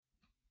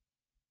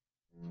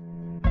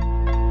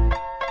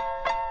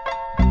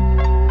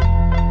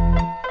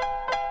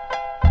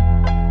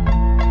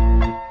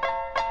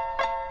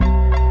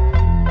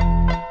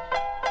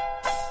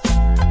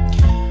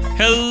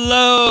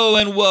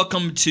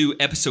welcome to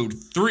episode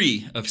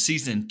 3 of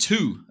season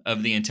 2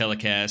 of the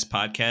Intellicast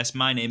podcast.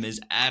 My name is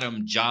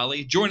Adam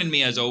Jolly. Joining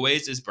me, as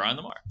always, is Brian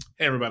Lamar.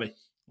 Hey, everybody.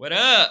 What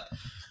up?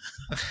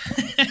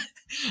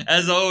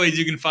 As always,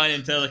 you can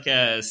find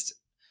Intellicast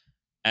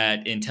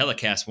at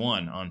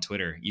Intellicast1 on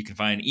Twitter. You can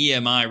find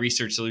EMI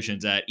Research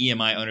Solutions at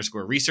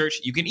EMI_research.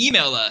 You can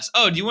email us.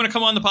 Oh, do you want to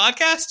come on the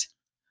podcast?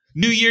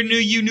 New year, new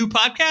you, new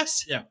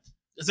podcast? Yeah.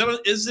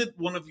 Is it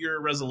one of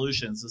your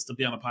resolutions is to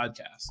be on a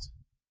podcast?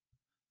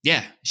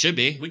 Yeah, should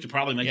be. We could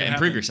probably make it happen.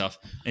 Improve yourself.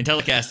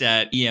 Intellicast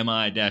at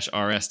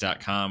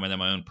EMI-RS.com. And then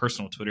my own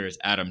personal Twitter is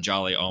Adam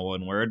Jolly, all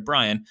one word.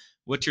 Brian,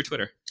 what's your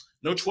Twitter?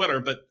 No Twitter,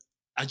 but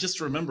I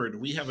just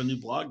remembered we have a new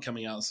blog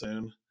coming out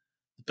soon.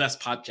 The best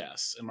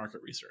podcasts in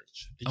market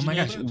research. Oh my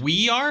gosh.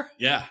 We are?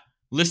 Yeah.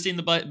 Listing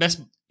the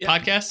best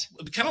podcast?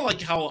 Kind of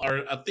like how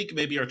I think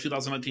maybe our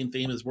 2019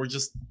 theme is we're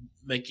just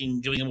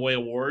giving away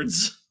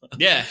awards.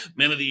 Yeah.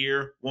 Man of the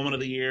Year, Woman of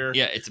the Year.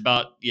 Yeah, it's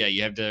about,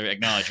 you have to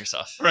acknowledge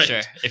yourself. Right.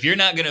 Sure. If you're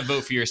not going to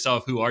vote for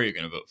yourself, who are you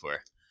going to vote for?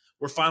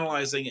 We're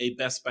finalizing a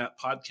Best Bat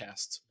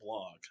podcast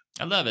blog.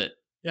 I love it.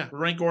 Yeah, we're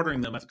rank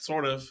ordering them,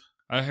 sort of.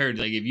 I heard,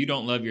 if you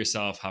don't love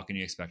yourself, how can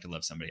you expect to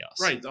love somebody else?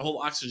 Right, the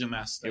whole oxygen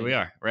mask thing. Here we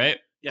are, right?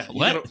 Yeah,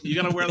 What? you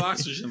gotta wear the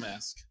oxygen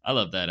mask. I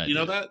love that idea. You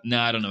know that? No,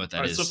 I don't know what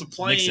that is. So if a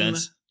plane, makes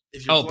sense.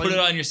 Put it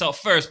on yourself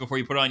first before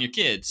you put it on your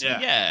kids.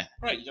 Yeah.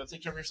 Right, you gotta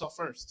take care of yourself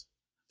first.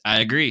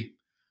 I agree.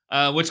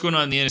 What's going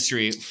on in the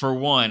industry? For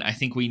one, I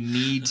think we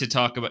need to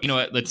talk about,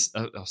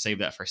 I'll save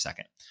that for a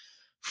second.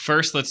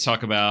 First, let's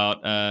talk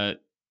about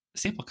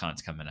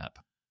SampleCon's coming up.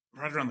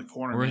 Right around the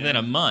corner. We're within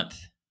a month.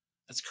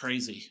 That's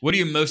crazy. What are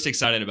you most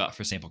excited about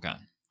for SampleCon?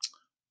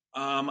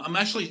 I'm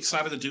actually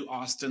excited to do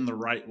Austin the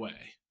right way.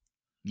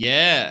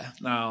 Yeah.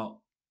 Now,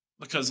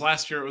 because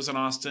last year it was in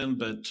Austin,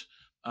 but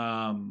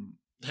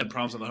had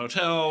problems with the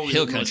hotel.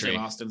 Hill Country. In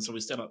Austin, so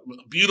we stayed at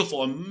a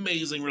beautiful,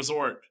 amazing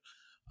resort.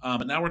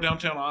 But now we're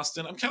downtown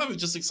Austin. I'm kind of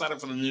just excited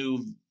for a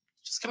new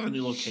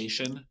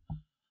location.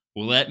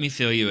 Well, let me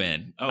fill you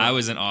in. Oh. I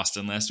was in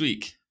Austin last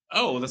week.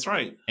 Oh, that's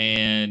right.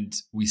 And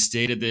we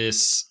stayed at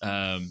this.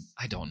 I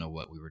don't know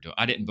what we were doing.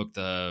 I didn't book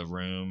the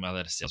room. I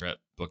let a sales rep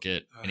book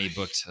it, and he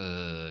booked.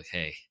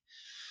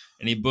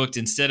 And he booked,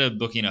 instead of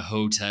booking a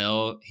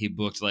hotel, he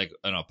booked like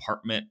an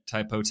apartment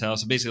type hotel.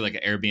 So basically like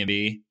an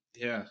Airbnb.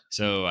 Yeah.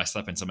 So I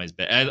slept in somebody's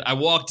bed. I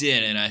walked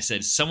in and I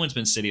said, someone's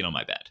been sitting on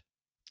my bed.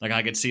 Like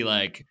I could see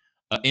like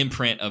an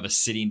imprint of a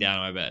sitting down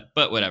on my bed,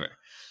 but whatever.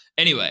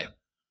 Anyway,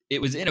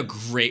 it was in a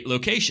great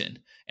location.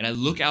 And I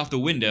look out the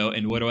window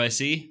and what do I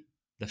see?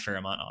 The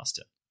Fairmont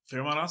Austin.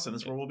 Fairmont Austin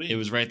is where we'll be. It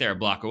was right there a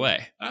block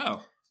away.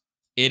 Oh.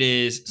 It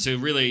is. So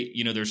really,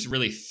 there's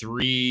really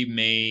 3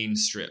 main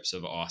strips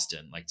of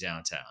Austin, like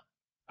downtown.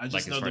 I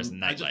just know as far as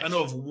nightlife. I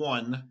know of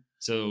one.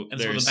 So and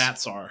it's where the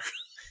bats are.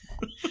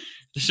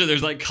 So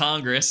there's like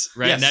Congress,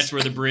 right? Yes. And that's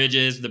where the bridge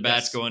is. The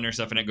bats Yes. go in there and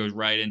stuff, and it goes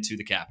right into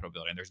the Capitol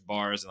building. There's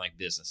bars and like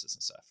businesses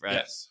and stuff, right?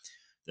 Yes.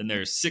 Then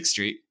there's 6th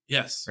Street,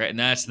 Yes. right? And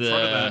that's In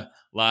front of the that.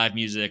 live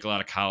music, a lot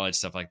of college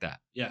stuff like that.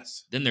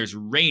 Yes. Then there's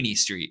Rainy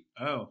Street.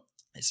 Oh.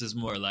 This is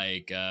more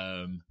like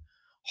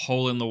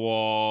hole in the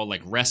wall,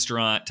 like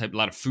restaurant type, a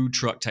lot of food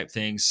truck type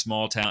things,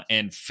 small town.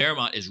 And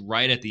Fairmont is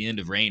right at the end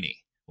of Rainy.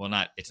 Well,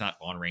 it's not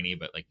on Rainy,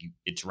 but like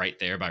it's right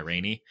there by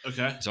Rainy.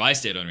 Okay. So I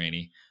stayed on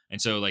Rainy.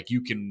 And so like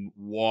you can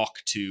walk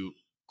to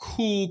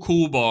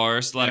cool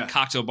bars, a lot of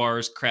cocktail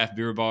bars, craft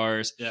beer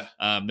bars. Yeah.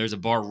 There's a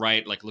bar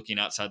right like looking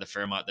outside the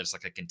Fairmont that's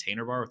like a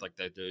container bar with like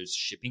those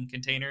shipping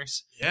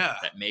containers Yeah.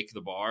 that make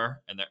the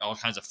bar. And there are all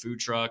kinds of food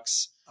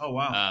trucks. Oh,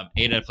 wow.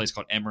 Ate at a place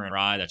called Emmer and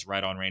Rye that's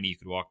right on Rainy. You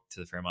could walk to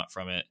the Fairmont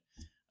from it.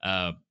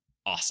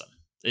 Awesome.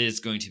 It is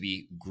going to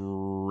be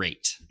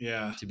great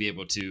Yeah. to be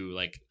able to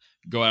like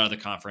go out of the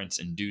conference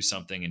and do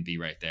something and be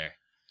right there.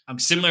 I'm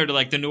Similar to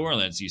like the New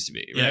Orleans used to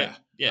be, right?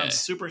 Yeah. I'm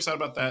super excited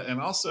about that. And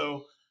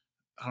also,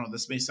 I don't know,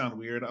 this may sound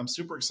weird. I'm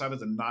super excited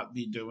to not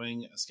be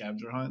doing a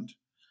scavenger hunt.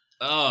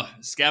 Oh,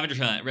 scavenger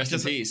hunt. Rest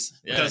in peace.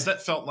 Yeah. Because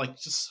that felt like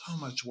just so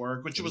much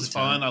work, which It it was was a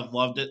fun. ton. I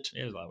loved it.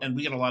 It was a lot of work. And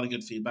we get a lot of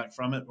good feedback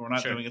from it. We're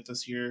not Sure. doing it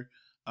this year.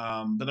 But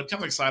I'm kind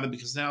of excited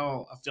because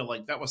now I feel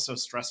like that was so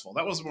stressful.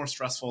 That was more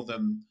stressful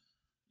than,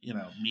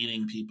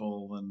 meeting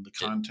people and the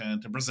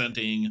content and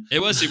presenting. It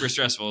was super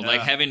stressful. Yeah.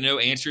 Like having no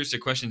answers to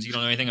questions you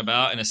don't know anything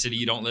about in a city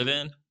you don't live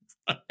in.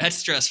 That's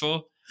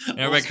stressful. And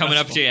everybody coming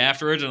up to you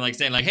afterwards and like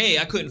saying like, hey,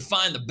 I couldn't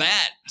find the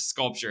bat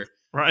sculpture.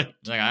 Right.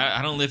 Like,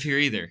 I don't live here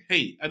either.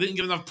 Hey, I didn't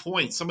get enough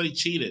points. Somebody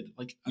cheated.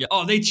 Like, Yeah.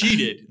 Oh, they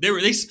cheated.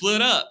 They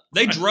split up.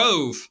 They Right.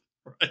 drove.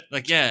 Right.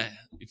 Like, yeah,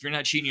 if you're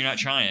not cheating, you're not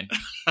trying.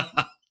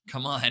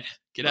 Come on,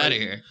 get Right. out of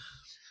here.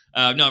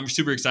 No, I'm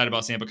super excited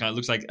about SampleCon. It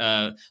looks like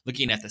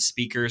looking at the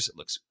speakers, it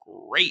looks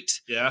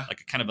great. yeah.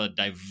 Like a kind of a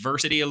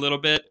diversity a little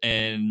bit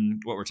in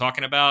what we're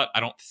talking about. I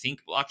don't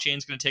think blockchain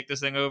is going to take this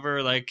thing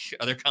over like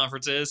other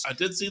conferences. I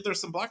did see there's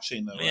some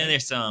blockchain though. Yeah, Right?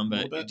 there's some, A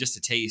little but bit. just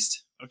a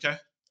taste. Okay.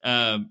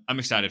 I'm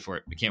excited for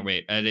it. I can't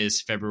wait. It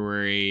is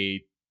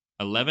February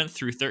 11th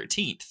through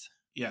 13th.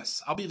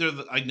 Yes. I'll be there.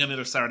 I can get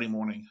there Saturday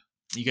morning.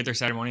 You get there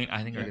Saturday morning?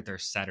 I think Yeah. I get there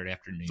Saturday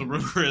afternoon. The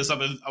rumor is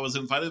I was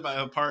invited by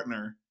a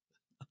partner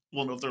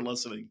will know if they're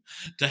listening,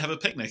 to have a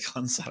picnic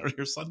on Saturday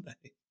or Sunday.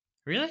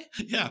 Really?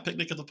 Yeah,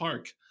 picnic at the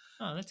park.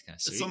 Oh, that's kind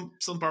of sweet.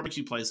 Some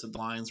barbecue place that the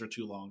lines are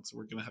too long, so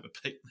we're gonna have a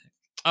picnic.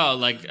 Oh,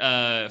 like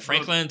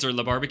Franklin's or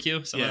La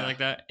Barbecue, something Yeah. like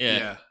that.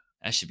 Yeah,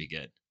 that should be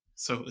good.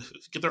 So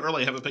get there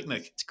early, have a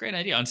picnic. It's a great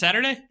idea. On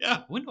Saturday?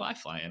 Yeah. When do I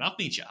fly in? I'll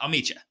meet you.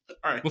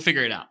 All right. We'll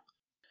figure it out.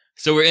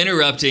 So we're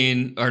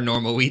interrupting our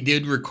normal. We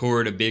did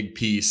record a big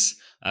piece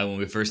when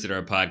we first did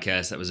our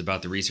podcast that was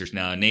about the Research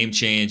Now name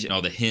change and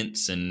all the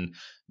hints and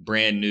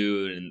brand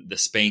new and the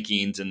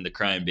spankings and the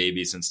crying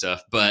babies and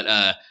stuff.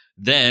 But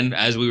then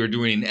as we were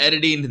doing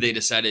editing, they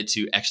decided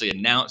to actually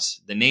announce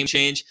the name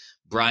change.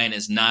 Brian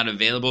is not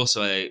available,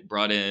 so I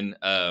brought in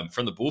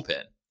from the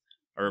bullpen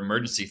our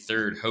emergency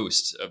third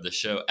host of the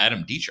show,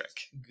 Adam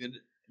Dietrich. Good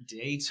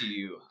day to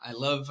you. I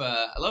love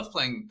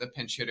playing the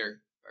pinch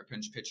hitter or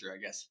pinch pitcher, I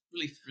guess.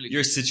 Really.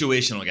 You're a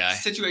situational guy.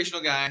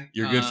 Situational guy.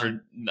 You're good for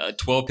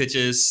 12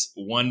 pitches,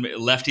 one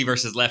lefty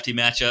versus lefty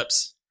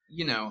matchups.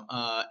 You know,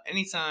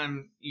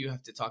 anytime you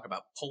have to talk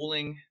about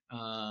polling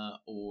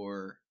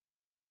or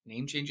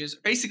name changes,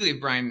 basically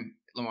if Brian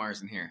Lamar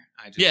isn't here,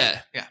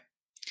 Yeah.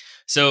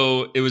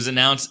 So it was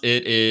announced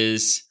it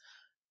is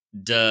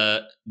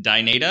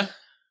Dynata.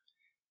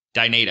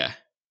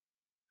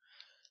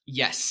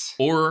 Yes.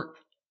 Or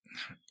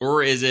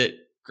is it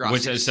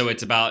Gracias. so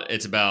it's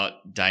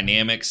about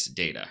dynamics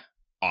data.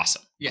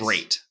 Awesome. Yes.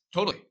 Great.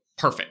 Totally.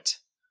 Perfect.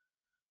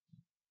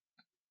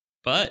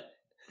 But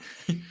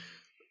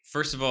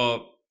first of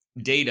all,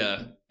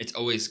 data, it's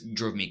always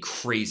drove me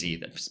crazy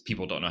that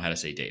people don't know how to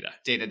say data.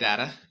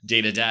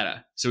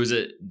 Data. So is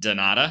it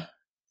Donata?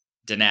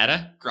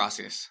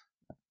 Gracias.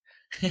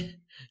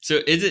 So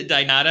is it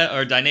Dynata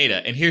or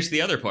Dynata? And here's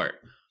the other part.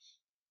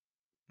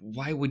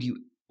 Why would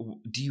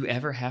do you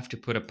ever have to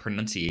put a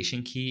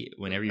pronunciation key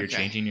whenever you're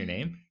changing your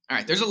name? All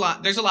right, there's a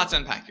lot to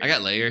unpack here. I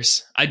got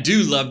layers. I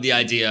do love the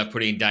idea of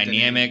putting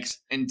dynamics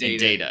and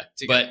data.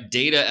 But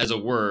data as a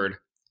word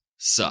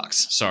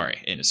sucks.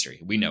 Sorry,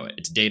 industry. We know it.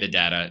 It's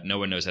data. No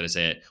one knows how to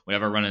say it.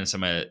 Whenever I run into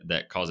somebody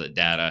that calls it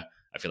data,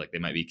 I feel like they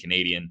might be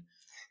Canadian.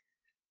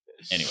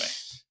 Anyway.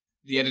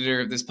 The editor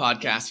of this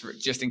podcast,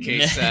 just in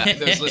case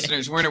those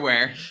listeners weren't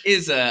aware,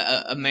 is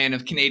a man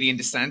of Canadian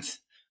descent.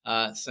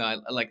 So I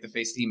like the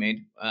face he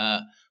made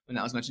when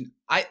that was mentioned.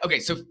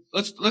 So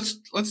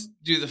let's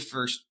do the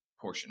first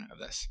portion of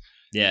this.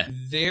 Yeah.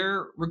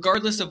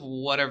 Regardless of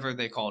whatever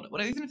they called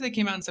it, even if they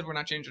came out and said we're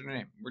not changing our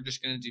name, we're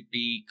just going to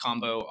be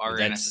Combo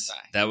RNSSI.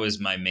 That was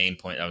my main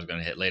point I was going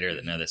to hit later.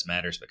 That none of this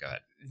matters, but go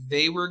ahead.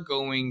 They were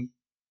going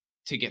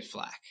to get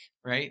flack,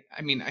 right?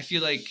 I mean, I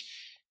feel like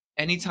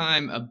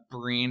anytime a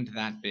brand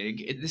that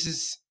big, this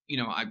is,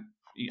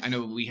 I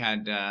know we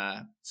had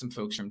some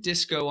folks from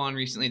Disco on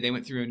recently. They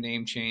went through a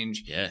name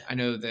change. Yeah. I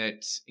know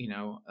that,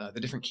 the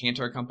different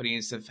Kantar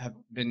companies have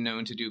been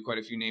known to do quite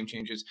a few name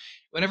changes.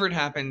 Whenever it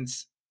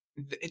happens,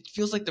 it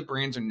feels like the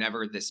brands are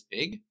never this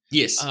big.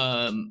 Yes.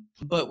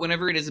 But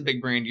whenever it is a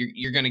big brand,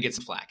 you're going to get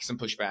some flack, some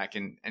pushback,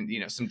 and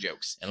some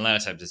jokes. And a lot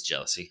of times it's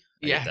jealousy.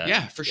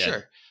 Yeah, for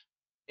sure.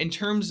 In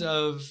terms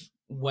of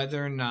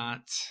whether or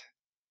not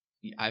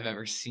I've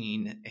ever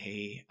seen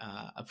a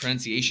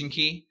pronunciation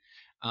key,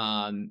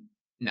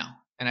 no.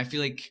 And I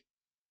feel like,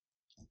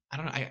 I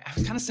don't know,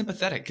 I'm kind of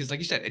sympathetic because like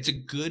you said, it's a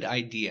good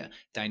idea,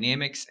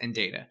 dynamics and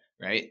data,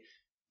 right?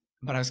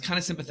 But I was kind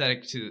of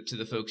sympathetic to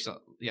the folks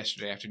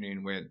yesterday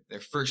afternoon where their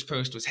first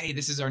post was, hey,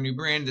 this is our new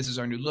brand, this is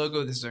our new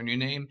logo, this is our new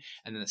name.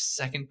 And then the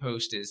second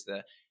post is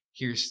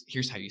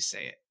here's how you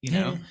say it,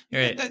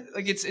 Right.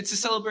 It's a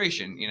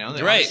celebration, They Right.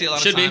 obviously a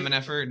lot Should of time be. and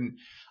effort, and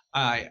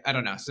I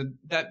don't know. So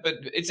but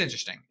it's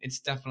interesting. It's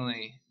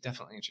definitely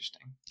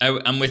interesting.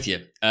 I'm with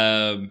you.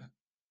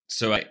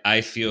 So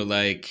I feel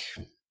like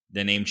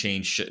the name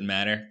change shouldn't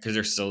matter because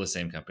they're still the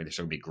same company. They're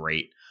still going to be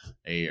great.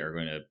 They are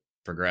going to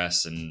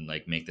progress and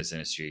make this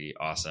industry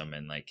awesome.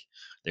 And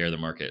they're the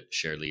market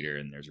share leader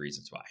and there's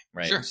reasons why,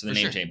 right? Sure, so the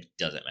name change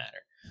doesn't matter.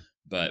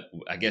 But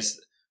I guess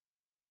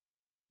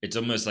it's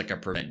almost like a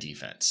prevent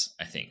defense.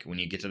 I think when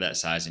you get to that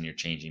size and you're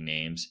changing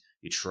names,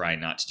 you try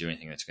not to do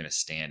anything that's going to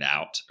stand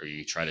out, or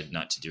you try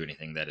not to do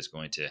anything that is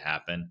going to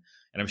happen.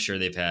 And I'm sure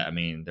they've had,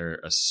 they're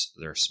a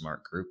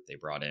smart group. They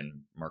brought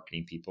in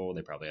marketing people.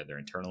 They probably had their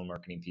internal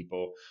marketing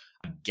people.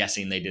 I'm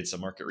guessing they did some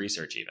market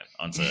research even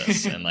onto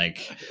this and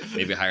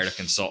maybe hired a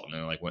consultant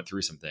and went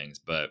through some things.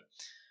 But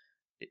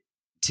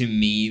to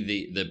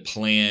me, the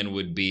plan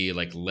would be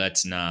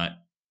let's not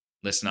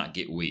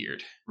get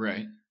weird.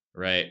 Right.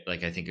 Right. I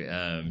think,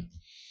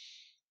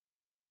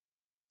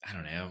 I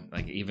don't know,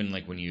 even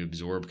when you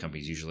absorb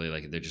companies, usually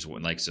they're just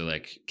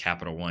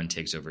Capital One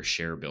takes over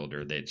Share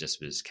Builder. They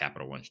just was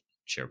Capital One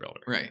Share Builder.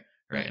 Right.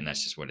 And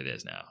that's just what it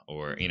is now.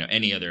 Or,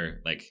 any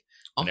other,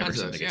 whenever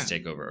something gets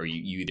take over, or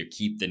you either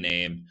keep the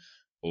name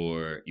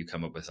or you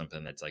come up with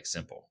something that's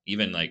simple.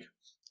 Even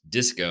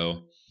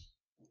Disco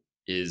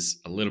is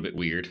a little bit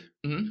weird,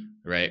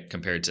 right?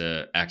 Compared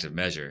to Active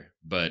Measure,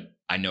 but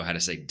I know how to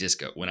say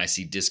disco. When I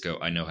see disco,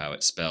 I know how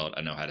it's spelled.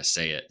 I know how to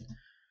say it.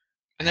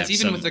 And that's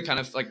even with the kind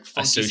of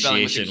funky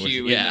spelling with the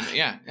Q. And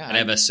I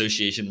have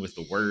association with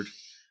the word.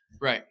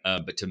 Right.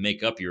 But to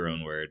make up your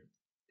own word,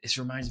 this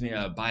reminds me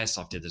of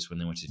Biosoft did this when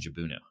they went to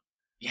Jabuno.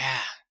 Yeah,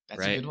 that's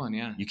Right? a good one.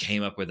 Yeah. You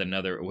came up with a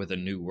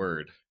new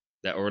word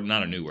or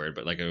not a new word,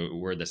 but like a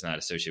word that's not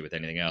associated with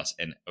anything else.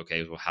 And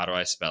okay, well, how do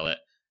I spell it?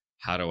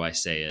 How do I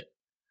say it?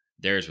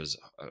 Theirs was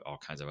all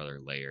kinds of other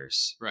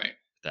layers. Right.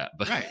 But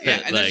right. Yeah.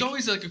 And like, there's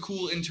always like a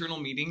cool internal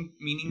meaning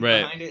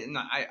Right. behind it. And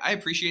I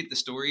appreciate the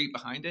story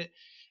behind it.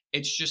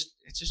 It's just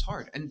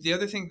hard. And the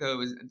other thing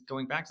though, is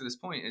going back to this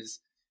point, is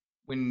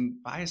when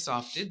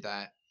Biosoft did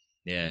that,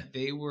 yeah,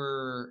 they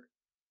were,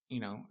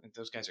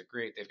 those guys are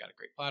great. They've got a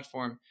great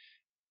platform.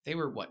 They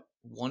were what,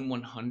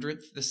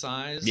 1/100th the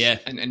size? Yeah.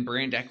 And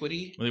brand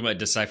equity. what about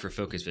Decipher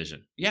Focus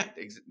Vision? Yeah.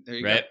 There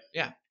you Right. go.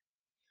 Yeah.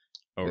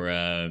 Or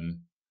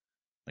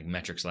like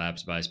Metrics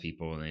Labs buys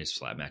people and they just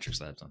slap Metrics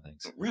Labs on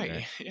things.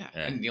 Right. Yeah.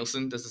 And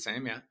Nielsen does the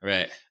same. Yeah.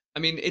 Right. I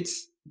mean,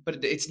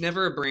 but it's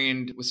never a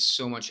brand with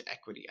so much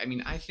equity. I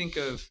mean, I think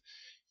of,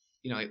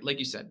 like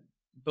you said,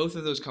 both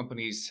of those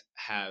companies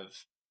have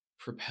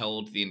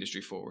propelled the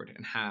industry forward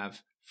and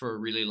have for a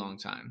really long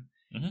time.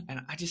 Mhm.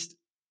 And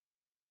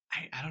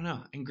I don't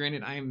know. And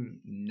granted, I'm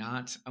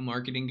not a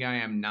marketing guy.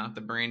 I'm not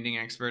the branding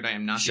expert. I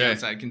am not Sure. the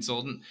outside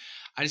consultant.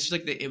 I just feel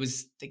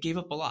like they gave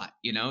up a lot,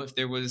 if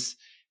there was,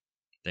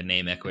 The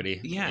name equity.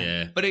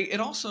 yeah. But it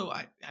also,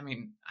 I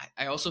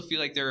also feel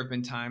like there have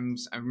been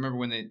times, I remember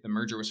when the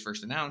merger was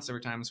first announced, there were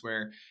times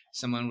where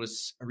someone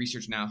was a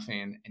Research Now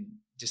fan and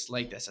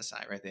disliked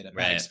SSI, right? They had a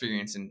bad Right.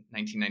 experience in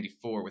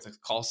 1994 with a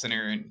call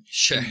center in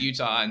Sure.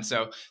 Utah. And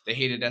so they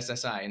hated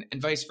SSI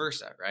and vice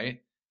versa,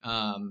 right?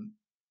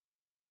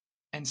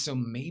 And so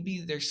maybe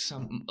there's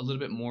a little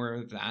bit more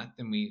of that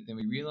than we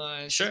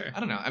realize. Sure. I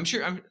don't know. I'm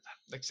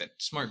like I said,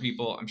 smart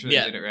people. I'm sure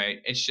Yeah. they did it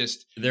right. It's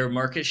just Their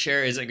market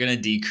share isn't going to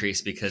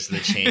decrease because of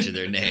the change of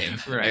their name.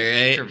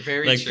 right. Right?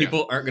 Very Like true.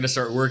 people aren't going to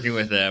start working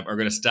with them or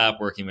going to stop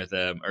working with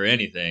them or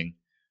anything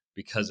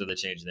because of the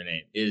change of their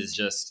name. It is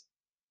just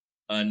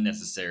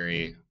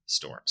unnecessary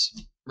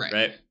storms. right.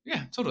 Right?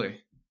 Yeah, totally.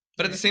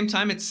 But at the same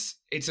time, it's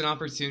an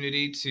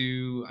opportunity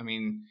to,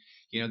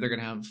 they're going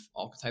to have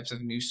all types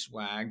of new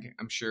swag.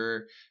 I'm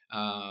sure,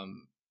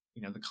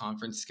 the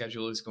conference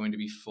schedule is going to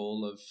be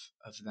full of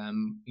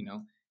them,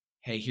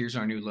 hey, here's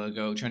our new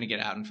logo, trying to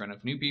get out in front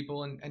of new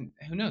people. And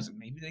who knows,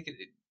 maybe they could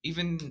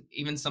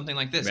even something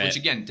like this, Right. which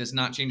again, does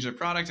not change their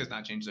product, does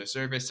not change their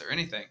service or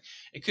anything.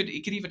 It could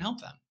even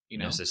help them,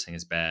 No such thing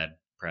as bad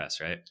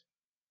press, right?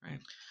 Right.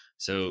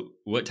 So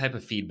what type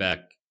of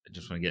feedback, I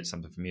just want to get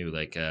something from you,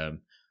 like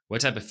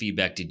what type of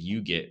feedback did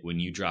you get when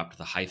you dropped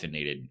the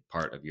hyphenated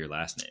part of your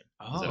last name?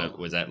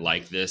 Was that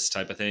like this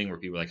type of thing where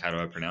people are like, how do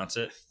I pronounce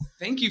it?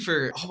 Thank you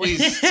for always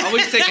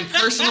taking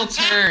personal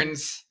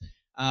turns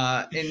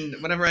in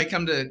whenever I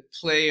come to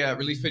play a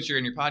relief pitcher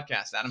in your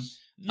podcast, Adam.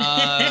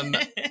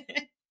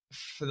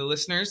 For the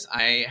listeners,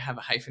 I have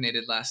a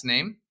hyphenated last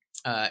name.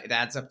 It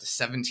adds up to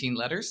 17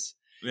 letters.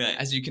 Right.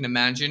 As you can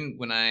imagine,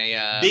 when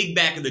I Big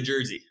back of the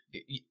jersey.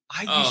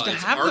 I used to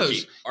it's have archy,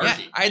 those.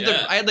 archy.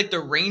 Yeah, I had like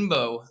the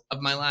rainbow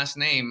of my last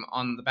name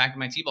on the back of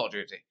my T-ball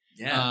jersey.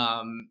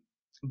 Yeah.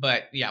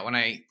 But yeah, when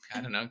I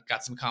don't know,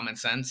 got some common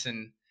sense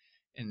in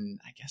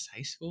I guess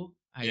high school,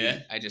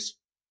 I just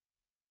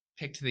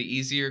picked the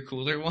easier,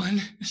 cooler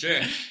one.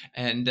 Sure.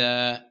 and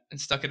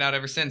stuck it out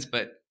ever since.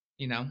 But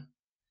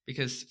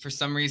because for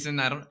some reason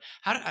I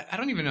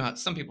don't even know how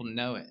some people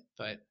know it.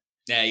 But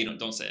Yeah, you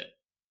don't say it.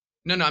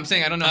 no, I'm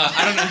saying I don't know.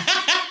 I don't know.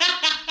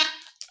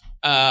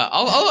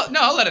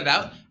 I'll let it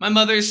out. My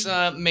mother's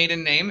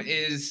maiden name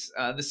is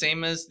the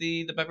same as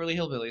the Beverly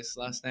Hillbillies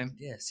last name.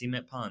 Yeah,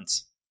 Cement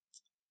Ponds.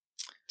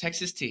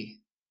 Texas T.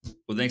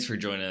 Well, thanks for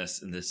joining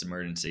us in this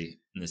emergency,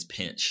 in this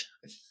pinch.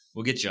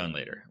 We'll get you on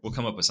later. We'll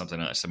come up with something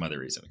else, some other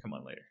reason. Come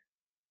on later.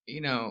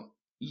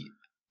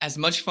 As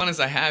much fun as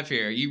I have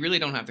here, you really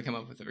don't have to come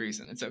up with a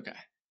reason. It's okay.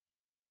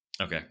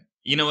 Okay.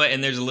 You know what?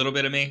 And there's a little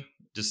bit of me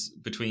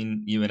just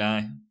between you and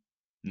I.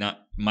 Not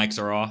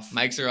mics are off.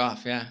 Mics are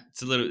off. Yeah.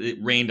 It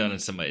rained on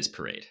somebody's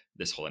parade.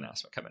 This whole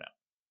announcement coming out.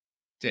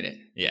 Did it?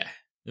 Yeah.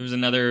 There was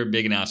another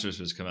big announcement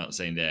supposed to come out the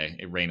same day.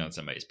 It rained on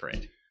somebody's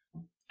parade.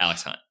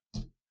 Alex Hunt.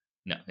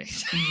 No.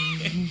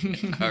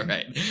 All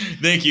right.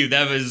 Thank you.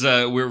 That was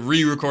we're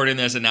re-recording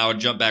this, and now we'll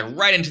jump back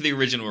right into the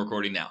original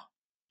recording now.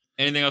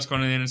 Anything else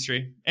going on in the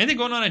industry? Anything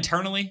going on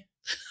internally?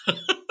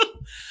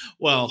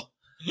 Well,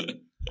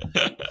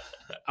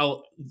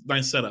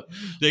 nice setup.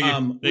 Thank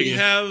you. We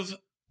have.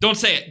 Don't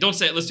say it. Don't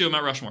say it. Let's do a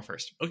Mount Rushmore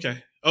first.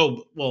 Okay.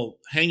 Oh, well,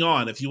 hang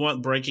on. If you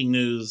want breaking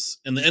news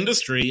in the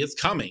industry, it's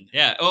coming.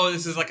 Yeah. Oh,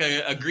 this is like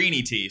a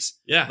greenie tease.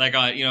 Yeah. Like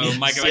on, Yes,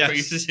 Mike and Michael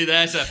used to do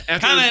that. So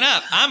coming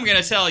up, I'm going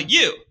to tell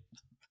you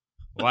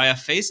why a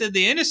face of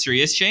the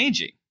industry is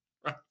changing.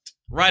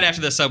 Right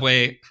after the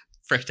Subway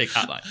Fresh Take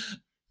Hotline.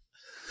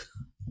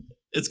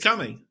 It's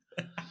coming.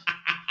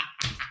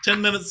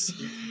 10 minutes.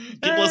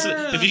 Keep listening.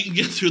 If you can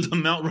get through the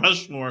Mount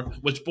Rushmore,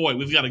 which, boy,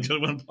 we've got a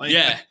good one playing.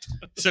 Yeah.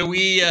 So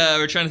we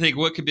were trying to think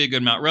what could be a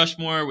good Mount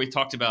Rushmore. We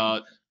talked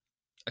about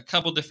a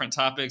couple different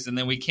topics, and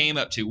then we came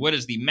up to what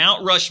is the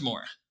Mount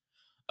Rushmore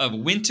of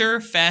winter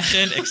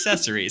fashion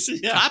accessories.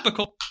 Yeah.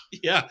 Topical.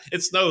 Yeah,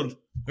 it snowed.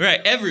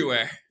 Right,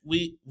 everywhere.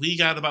 We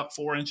got about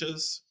 4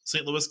 inches.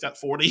 St. Louis got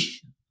 40.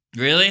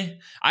 Really?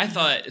 I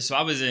thought so.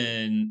 I was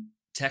in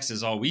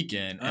Texas all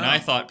weekend, and I Oh.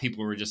 thought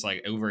people were just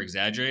like over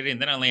exaggerating.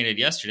 And then I landed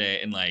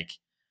yesterday, and like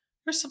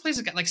there's some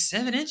places that got like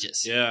 7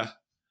 inches. Yeah,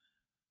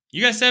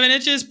 You got 7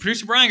 inches?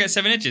 Producer Brian got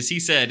 7 inches. He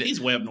said,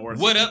 he's way up north.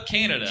 "What up,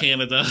 Canada?"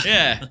 Canada?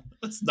 Yeah,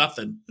 That's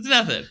nothing. it's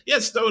nothing. Yeah,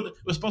 it snowed. It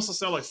was supposed to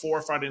snow like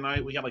 4 Friday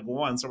night. We got like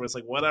 1, so it's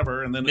like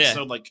whatever. And then it Yeah.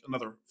 snowed like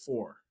another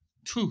 4.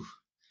 Whew.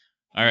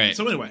 All right,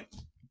 So anyway,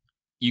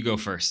 you go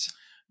first.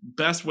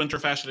 best winter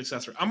fashion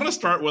accessory. I'm gonna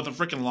start with a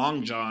freaking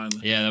long john.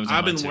 Yeah, that was.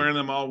 I've been wearing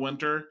them all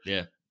winter.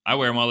 I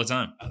wear them all the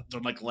time.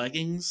 They're like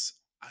leggings.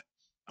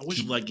 I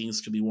wish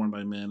leggings could be worn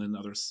by men in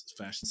other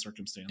fashion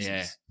circumstances.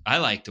 Yeah, I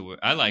like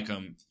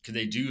them because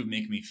they do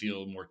make me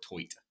feel more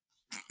toit.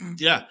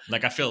 Yeah.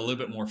 Like I feel a little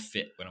bit more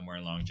fit when I'm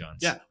wearing long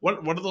johns. Yeah.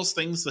 What are those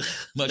things that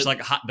much like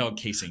a hot dog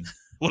casing.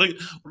 what are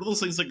those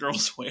things that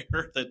girls wear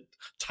that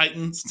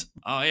tightens?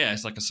 Oh yeah,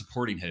 it's like a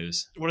supporting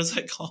hose. What is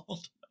that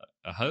called?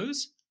 A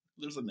hose?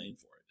 There's a name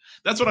for it.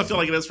 That's what I feel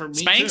like it is for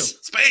me Spanx?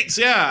 too. Spanx,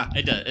 yeah.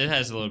 It does. It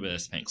has a little bit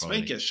of spank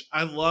quality. Spankish.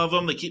 I love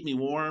them. They keep me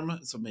warm.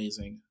 It's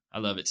amazing. I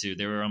love it too.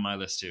 They were on my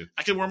list too.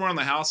 I can wear them around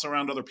the house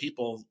around other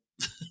people.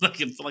 I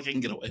can feel like I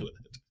can get away with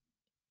it.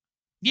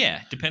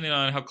 Yeah, depending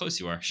on how close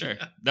you are. Sure.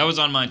 That was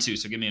on mine too,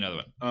 so give me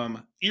another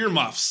one.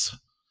 Earmuffs.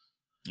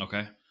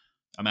 Okay.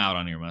 I'm out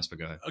on earmuffs, but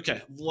go ahead.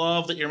 Okay,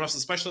 love the earmuffs,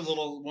 especially the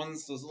little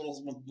ones, those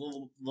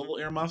little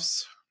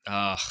earmuffs.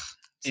 Ugh.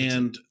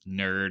 And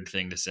Nerd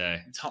thing to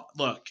say.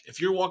 look, if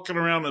you're walking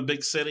around a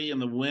big city in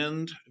the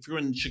wind, if you're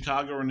in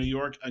Chicago or New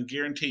York, I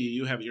guarantee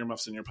you have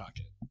earmuffs in your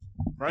pocket.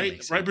 Right,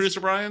 makes right, sense. Producer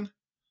Brian.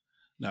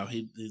 No,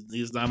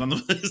 he's not on the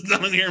he's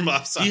not on the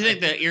earmuff side. Do you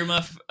think that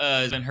earmuff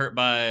has been hurt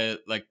by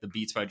like the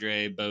Beats by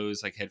Dre,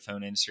 Bose like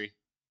headphone industry?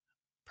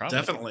 Probably.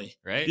 Definitely.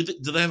 Right?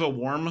 Do they have a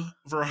warm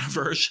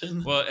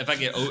version? Well, if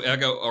I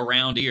go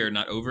around ear,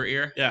 not over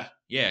ear,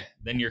 Yeah.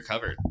 then you're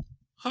covered.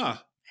 Huh.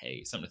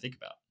 Hey, something to think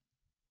about.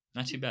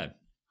 Not too bad.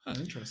 Huh,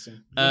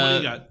 interesting. What do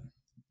you got?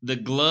 The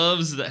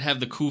gloves that have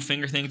the cool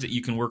finger things that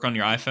you can work on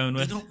your iPhone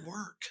They with. don't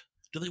work.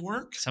 Do they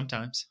work?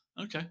 Sometimes.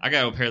 Okay. I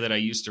got a pair that I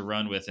used to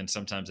run with, and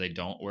sometimes they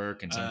don't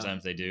work, and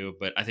sometimes they do.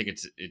 But I think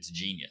it's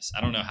genius.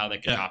 I don't know how they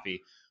could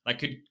copy. Like,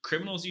 could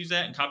criminals use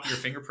that and copy your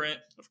fingerprint?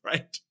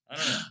 Right. I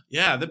don't know.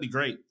 Yeah, that'd be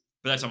great.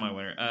 But that's on my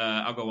winner.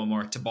 I'll go one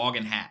more.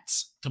 Toboggan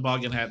hats.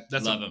 Toboggan hat.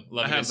 Love them.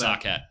 Love a good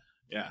sock hat.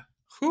 Yeah.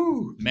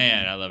 Whew.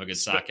 Man, I love a good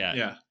sock hat.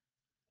 Yeah.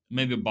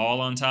 Maybe a ball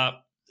on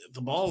top.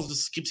 The ball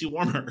just keeps you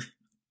warmer.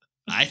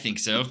 I think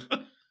so.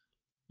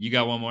 You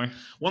got one more?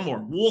 One more.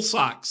 Wool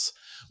socks.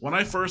 When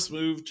I first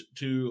moved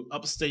to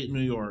upstate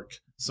New York,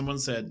 someone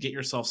said, get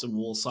yourself some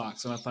wool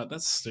socks. And I thought,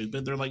 that's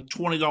stupid. They're like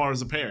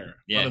 $20 a pair.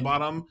 Yeah. On the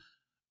bottom,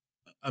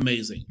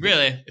 amazing.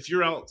 Really? If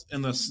you're out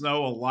in the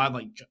snow a lot,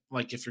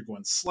 like if you're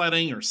going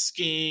sledding or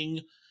skiing,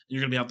 and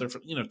you're going to be out there for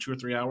 2 or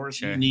 3 hours,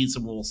 Sure. you need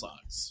some wool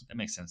socks. That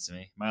makes sense to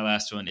me. My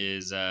last one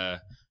is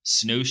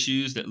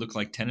snowshoes that look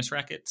like tennis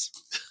rackets.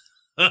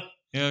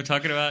 You know what I'm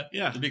talking about?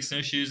 Yeah. The big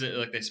snowshoes that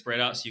like they spread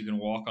out so you can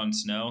walk on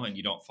snow and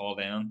you don't fall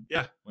down.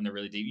 Yeah. When they're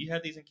really deep. You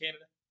have these in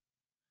Canada?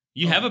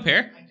 You have a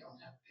pair? I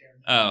don't have a pair.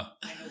 Oh.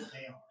 I know what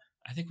they are.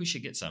 I think we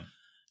should get some.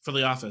 For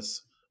the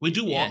office. We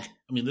do walk. Yeah.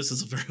 I mean, this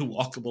is a very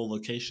walkable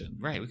location.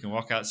 Right. We can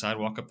walk outside,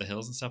 walk up the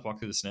hills and stuff, walk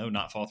through the snow,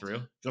 not fall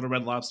through, Go to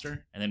Red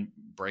Lobster. and then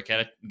break out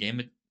a game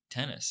of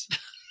tennis.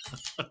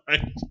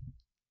 Right.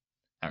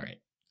 All right.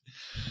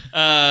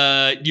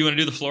 Do you want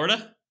to do the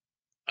Florida?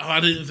 Oh, I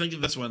didn't think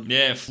of this one.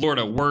 Yeah,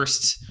 Florida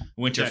worst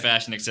winter Okay.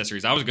 fashion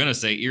accessories. I was gonna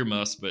say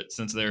earmuffs, but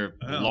since they're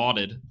Oh.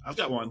 lauded I've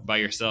got one. by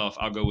yourself,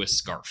 I'll go with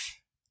scarf.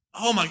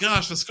 Oh my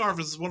gosh, the scarf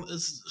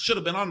should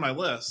have been on my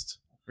list.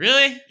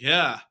 Really?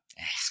 Yeah.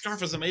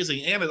 Scarf is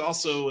amazing. And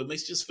it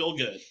makes you just feel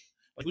good.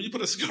 Like when you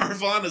put a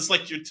scarf on, it's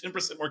like you're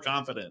 10% more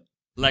confident.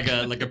 Like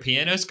a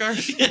piano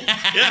scarf?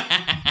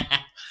 Yeah.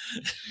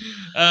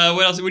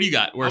 What else? What do you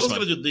got? I Worst was one?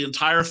 going to do the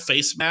entire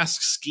face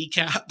mask ski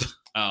cap.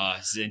 Oh,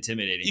 it's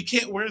intimidating. You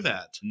can't wear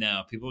that.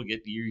 No,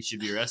 you should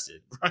be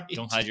arrested. Right.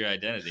 Don't hide your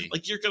identity.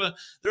 Like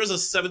there's a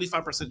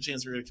 75%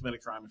 chance you're going to commit a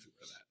crime if you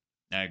wear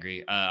that. I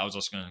agree. I was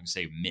also going to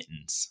say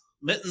mittens.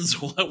 Mittens.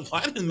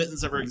 Why did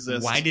mittens ever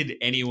exist? Why did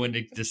anyone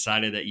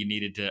decided that you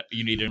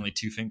needed only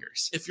 2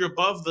 fingers? If you're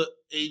above the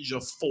age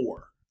of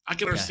 4, I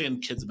can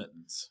understand kids'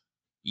 mittens.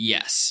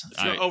 Yes,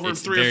 If you're over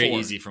it's 3 or very 4.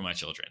 easy for my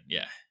children.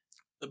 Yeah,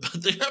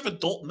 But they have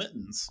adult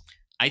mittens.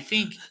 I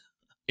think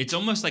it's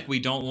almost like we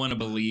don't want to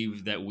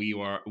believe that we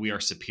are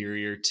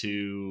superior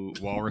to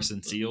walrus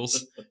and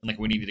seals, and like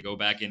we need to go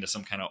back into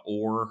some kind of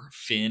oar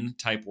fin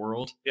type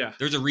world. Yeah.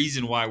 There's a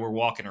reason why we're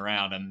walking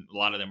around, and a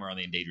lot of them are on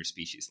the endangered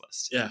species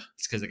list. Yeah.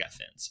 It's because they got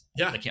fins.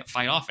 Yeah. They can't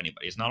fight off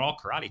anybody. It's not all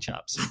karate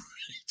chops,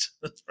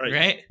 That's right.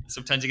 right?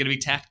 Sometimes you got to be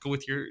tactical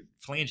with your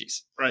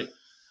phalanges. Right.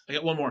 I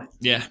got one more.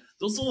 Yeah.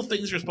 Those little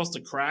things you're supposed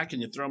to crack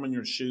and you throw them in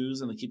your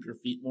shoes and they keep your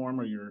feet warm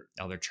or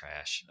Oh, they're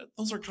trash.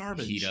 those are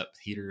garbage.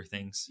 Heater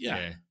things.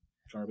 Yeah.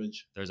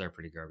 Garbage. Those are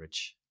pretty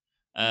garbage.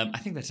 I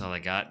think that's all I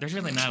got. There's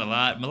really not a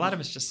lot. A lot of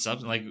it's just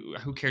something like,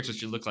 who cares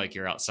what you look like?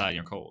 You're outside and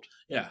you're cold.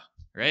 Yeah.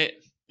 Right?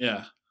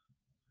 Yeah.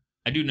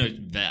 I do know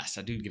vests.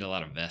 I do get a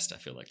lot of vests. I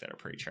feel like that are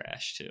pretty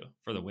trash too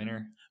for the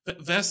winter.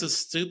 Vest is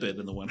stupid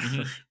in the winter.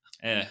 Mhm.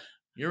 Yeah,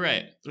 you're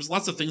right. There's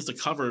lots of things to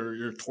cover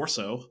your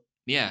torso.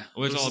 Yeah,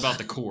 well, it's all about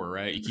the core,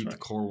 right? You keep the Right.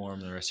 core warm,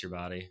 the rest of your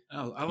body.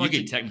 Oh, I You like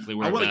can to, technically I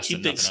wear a want to vest keep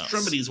and the nothing else.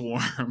 extremities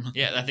warm.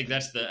 Yeah, I think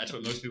that's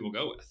what most people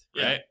go with,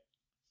 Yeah. right?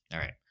 All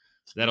right.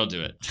 So that'll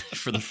do it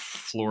for the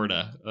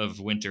Florida of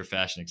winter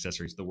fashion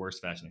accessories, the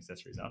worst fashion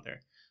accessories out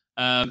there.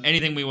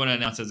 Anything we want to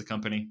announce as a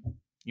company?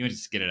 You want to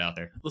just get it out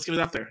there. Let's get it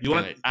out there. You Go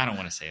want? ahead. I don't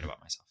want to say it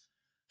about myself.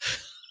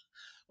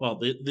 Well,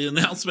 the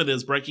announcement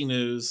is breaking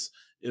news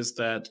is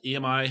that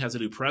EMI has a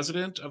new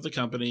president of the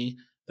company.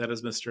 That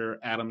is Mr.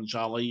 Adam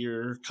Jolly,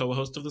 your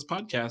co-host of this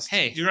podcast.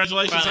 Hey,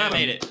 congratulations, Finally, Adam. I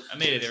made it. I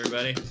made it,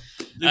 everybody.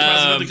 New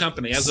president of the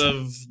company as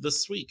of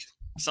this week.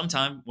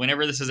 Sometime,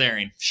 whenever this is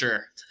airing,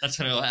 sure, that's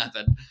when it'll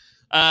happen.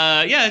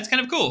 Yeah, it's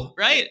kind of cool,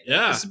 right?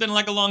 Yeah. This has been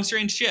like a long,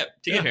 strange ship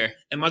to get here.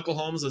 And Michael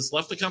Holmes has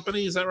left the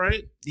company. Is that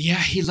right? Yeah,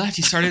 he left.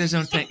 He started his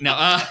own thing.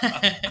 No,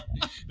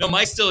 no,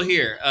 Mike's still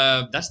here.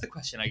 That's the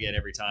question I get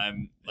every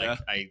time. Like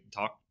I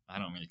talk. I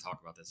don't really talk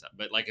about this,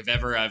 but like if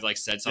ever I've like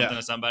said something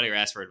to somebody or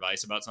asked for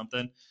advice about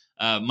something,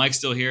 Mike's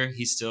still here.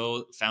 He's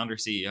still founder,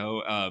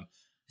 CEO.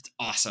 It's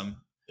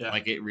awesome. Yeah.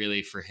 Like it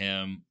really for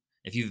him.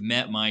 If you've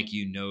met Mike,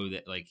 you know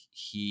that like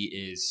he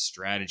is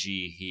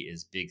strategy, he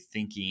is big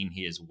thinking,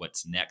 he is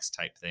what's next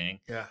type thing.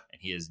 Yeah. And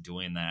he is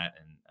doing that,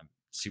 and I'm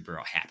super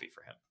happy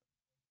for him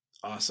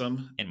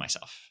Awesome. and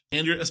myself.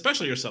 And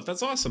especially yourself.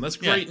 That's awesome. That's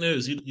great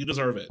news. You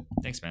deserve it.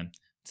 Thanks, man.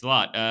 It's a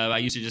lot. I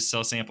used to just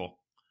sell sample.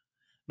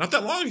 Not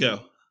that long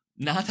ago.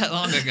 Not that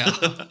long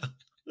ago.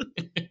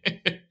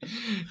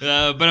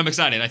 But I'm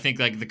excited. I think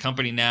like the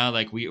company now,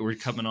 like we're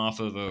coming off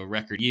of a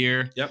record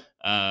year. Yep.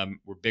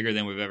 We're bigger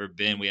than we've ever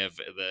been. We have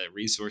the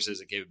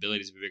resources and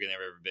capabilities to be bigger than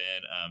we've ever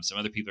been. Some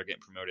other people are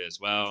getting promoted as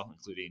well,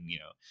 including,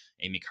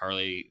 Amy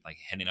Carley, like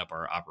heading up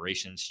our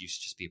operations. She used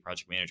to just be a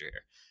project manager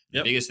here.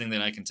 The biggest thing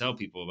that I can tell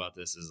people about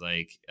this is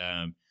like,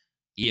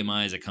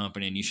 EMI is a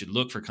company, and you should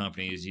look for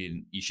companies.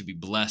 You should be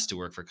blessed to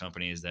work for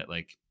companies that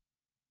like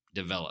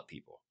develop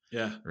people.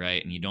 Yeah.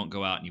 Right. And you don't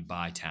go out and you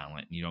buy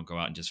talent, and you don't go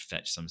out and just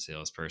fetch some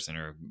salesperson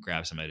or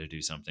grab somebody to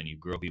do something. You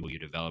grow people, you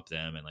develop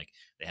them, and like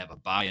they have a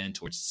buy-in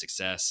towards the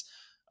success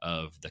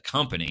of the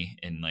company,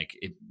 and like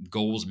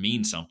goals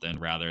mean something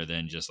rather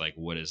than just like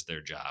what is their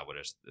job, what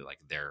is like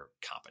their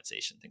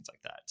compensation, things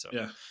like that. So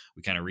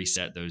we kind of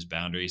reset those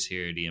boundaries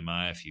here at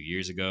EMI a few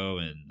years ago,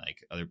 and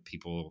like other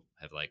people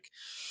have like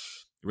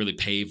really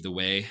paved the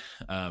way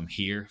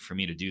here for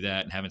me to do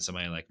that, and having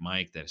somebody like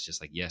Mike that's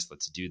just like, yes,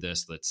 let's do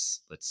this,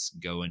 let's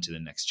go into the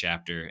next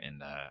chapter,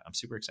 and I'm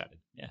super excited.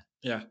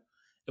 Yeah.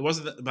 It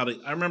wasn't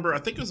I remember, I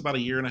think it was about a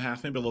year and a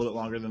half, maybe a little bit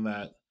longer than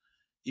that.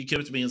 You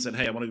came to me and said,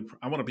 hey, I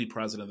want to be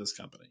president of this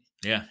company.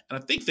 Yeah. And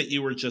I think that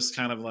you were just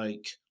kind of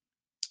like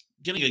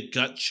getting a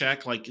gut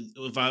check, like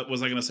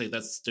was I going to say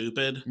that's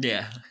stupid?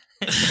 Yeah.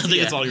 I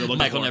think that's all you're looking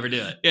Mike for. will never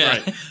do it. Yeah.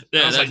 Right.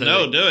 I was like,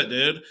 no, do it,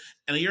 dude.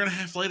 And a year and a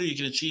half later, you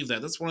can achieve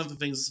that. That's one of the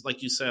things,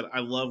 like you said, I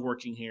love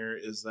working here,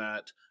 is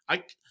that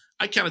I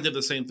kind of did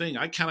the same thing.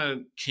 I kind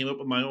of came up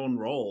with my own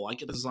role. I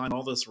get to design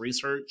all this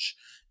research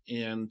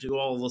and do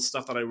all the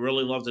stuff that I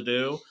really love to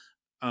do,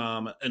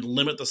 and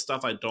limit the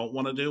stuff I don't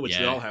want to do, which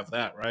we all have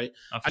that, right?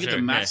 I get to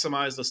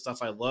maximize the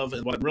stuff I love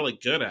and what I'm really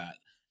good at,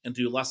 and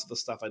do less of the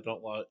stuff I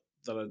don't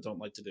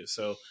like to do.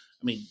 So,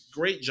 I mean,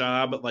 great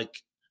job at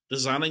like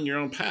designing your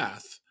own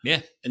path.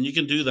 Yeah. And you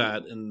can do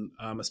that. And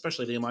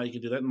especially at AMI, you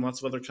can do that. And lots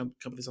of other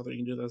companies out there,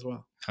 you can do that as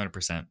well.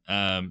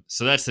 100%.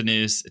 So that's the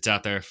news. It's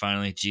out there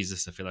finally.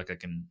 Jesus, I feel like I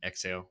can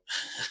exhale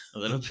a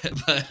little bit,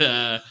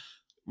 but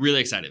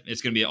really excited.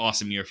 It's going to be an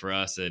awesome year for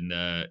us. And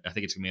I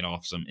think it's going to be an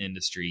awesome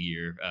industry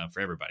year for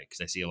everybody,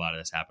 because I see a lot of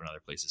this happen in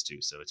other places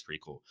too. So it's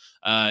pretty cool.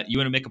 You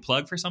want to make a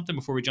plug for something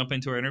before we jump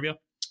into our interview?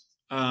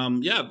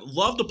 Yeah,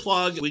 love to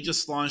plug. We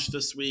just launched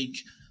this week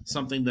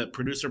something that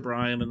producer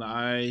Brian and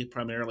I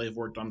primarily have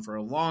worked on for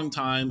a long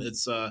time.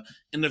 It's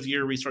end of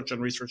year research on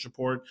Research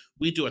Report.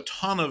 We do a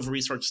ton of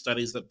research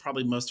studies that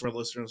probably most of our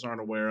listeners aren't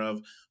aware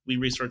of. We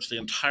research the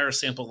entire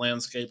sample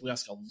landscape. We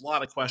ask a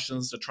lot of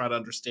questions to try to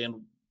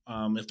understand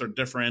if they're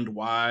different,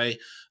 why.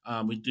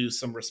 We do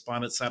some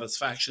respondent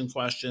satisfaction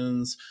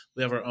questions.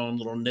 We have our own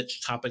little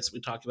niche topics we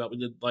talk about. We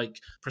did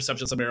like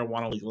perceptions of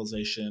marijuana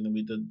legalization, and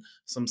we did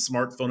some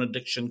smartphone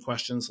addiction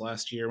questions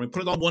last year. We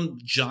put it on one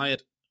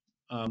giant.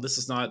 This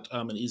is not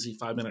an easy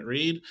 5-minute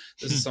read.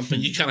 This is something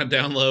you kind of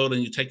download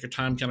and you take your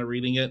time kind of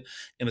reading it.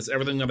 And it's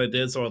everything that I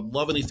did. So I'd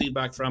love any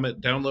feedback from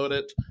it. Download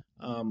it.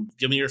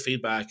 Give me your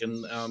feedback.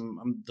 And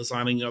I'm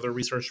designing other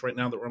research right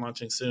now that we're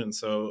launching soon.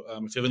 So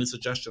if you have any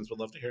suggestions, we'd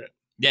love to hear it.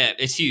 Yeah,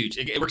 it's huge.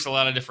 It works a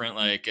lot of different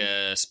like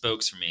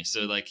spokes for me.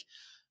 So like,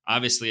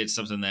 obviously it's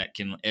something that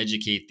can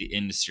educate the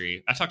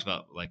industry. I talked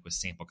about like with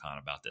SampleCon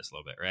about this a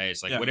little bit, right?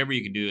 It's like whatever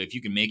you can do, if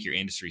you can make your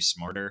industry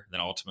smarter, then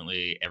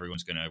ultimately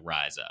everyone's going to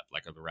rise up,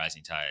 like a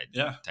rising tide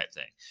type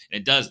thing. And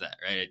it does that,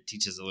 right? It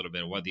teaches a little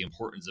bit of what the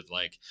importance of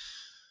like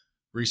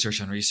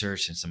research on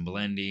research and some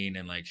blending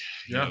and like,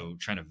 you Yeah. know,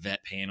 trying to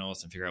vet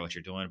panels and figure out what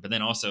you're doing. But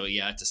then also,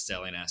 it's a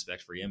selling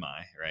aspect for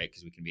EMI, right?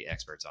 Because we can be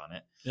experts on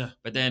it. Yeah.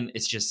 But then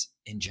it's just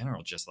in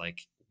general, just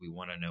like we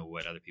want to know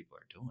what other people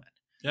are doing.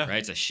 Yeah. Right.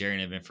 It's a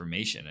sharing of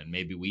information, and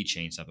maybe we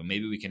change something.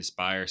 Maybe we can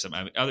inspire some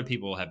other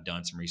people have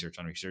done some research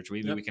on research.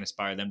 Maybe Yep. we can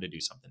inspire them to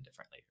do something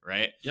differently.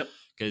 Right. Yep.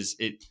 Because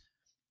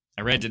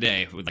I read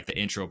today with like the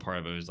intro part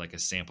of it was like a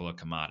sample of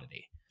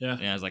commodity. Yeah.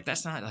 And I was like,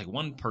 that's not like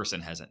one person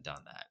hasn't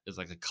done that. It's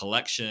like a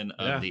collection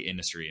of Yeah. the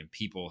industry, and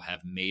people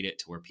have made it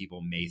to where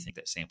people may think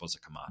that sample's a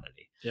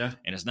commodity. Yeah.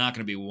 And it's not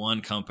going to be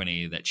one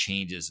company that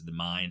changes the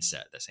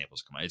mindset that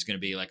sample's a commodity. It's going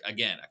to be like,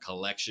 again, a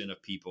collection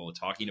of people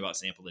talking about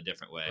sample a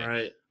different way,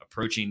 Right.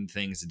 approaching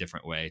things a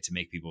different way to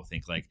make people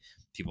think like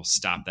people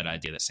stop that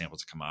idea that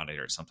sample's a commodity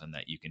or something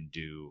that you can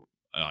do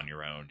on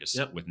your own just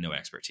Yep. with no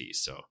expertise.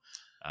 So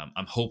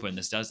I'm hoping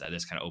this does that.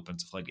 This kind of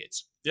opens the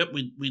floodgates. Yep.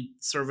 We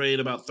surveyed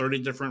about 30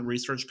 different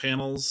research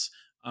panels.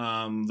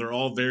 They're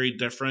all very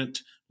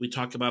different. We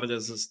talk about it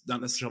as it's not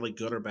necessarily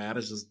good or bad.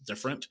 It's just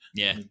different.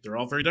 Yeah. They're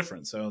all very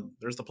different. So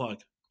there's the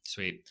plug.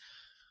 Sweet.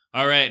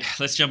 All right,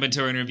 let's jump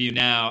into our interview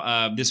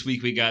now. This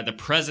week we got the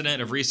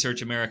president of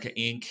Research America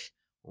Inc.,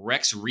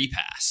 Rex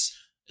Repass.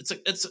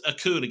 It's a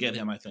coup to get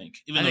him, I think.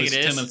 Even I though think he's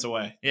it 10 is. minutes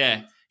away.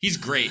 Yeah, he's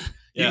great.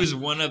 Yeah. He was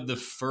one of the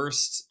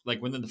first,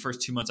 like within the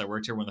first 2 months I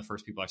worked here, one of the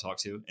first people I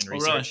talked to in Oh, really?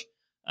 research.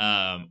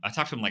 I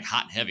talked to him like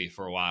hot and heavy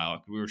for a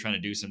while. We were trying to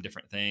do some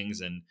different things,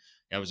 and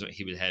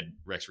he had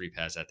Rex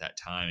Repass at that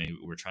time, and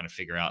we were trying to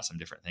figure out some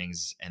different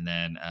things. And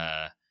then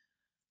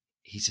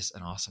he's just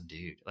an awesome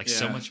dude, like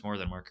so Yeah. much more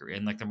than market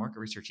and like the market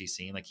research he's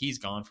seen. Like he's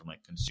gone from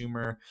like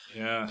consumer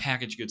Yeah.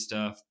 packaged good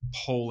stuff,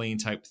 polling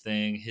type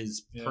thing,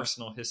 his Yeah.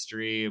 personal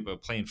history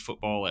about playing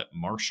football at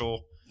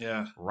Marshall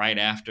Yeah. right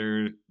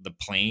after the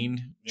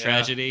plane Yeah.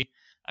 tragedy.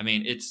 I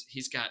mean,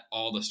 he's got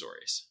all the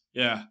stories.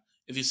 Yeah.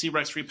 If you see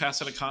Rex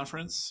Repass at a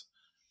conference,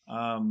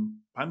 buy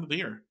him a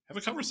beer. Have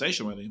a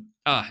conversation with him.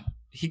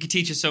 He could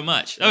teach us so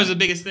much. That was the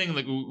biggest thing.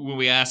 Like when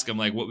we ask him,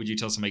 like, what would you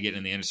tell somebody getting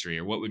in the industry,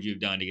 or what would you have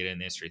done to get in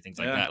the industry, things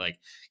like Yeah. that. Like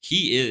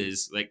he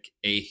is like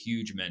a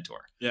huge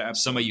mentor, Yeah. Absolutely.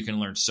 somebody you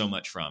can learn so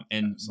much from,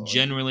 and Absolutely.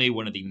 generally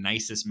one of the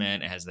nicest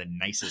men and has the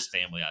nicest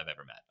family I've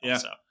ever met. Yeah.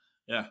 Also.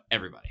 Yeah.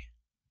 Everybody.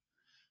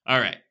 All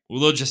right.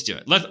 Well, we'll just do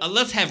it.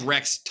 Let's have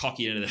Rex talk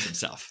you into this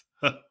himself.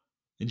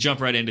 And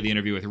jump right into the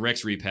interview with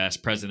Rex Repass,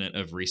 president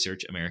of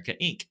Research America,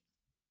 Inc.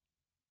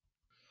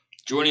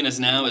 Joining us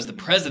now is the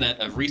president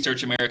of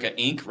Research America,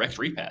 Inc., Rex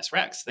Repass.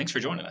 Rex, thanks for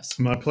joining us.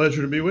 My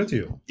pleasure to be with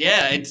you.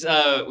 Yeah, it's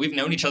we've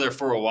known each other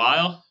for a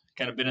while,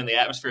 kind of been in the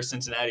atmosphere of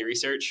Cincinnati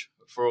research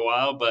for a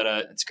while, but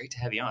it's great to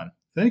have you on.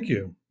 Thank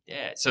you.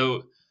 Yeah,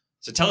 so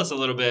tell us a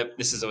little bit.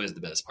 This is always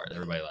the best part that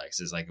everybody likes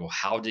is like, well,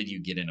 how did you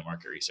get into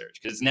market research?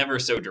 Because it's never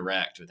so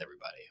direct with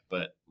everybody,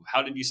 but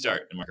how did you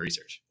start in market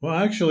research? Well,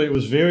 actually, it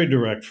was very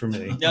direct for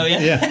me. Oh,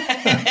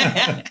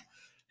 yeah?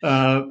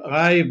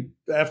 I,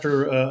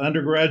 after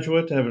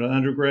undergraduate, have an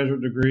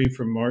undergraduate degree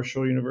from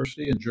Marshall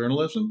University in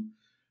journalism.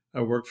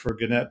 I worked for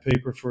Gannett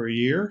Paper for a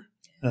year.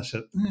 And I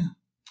said, I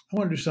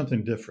want to do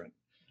something different.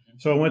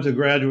 So I went to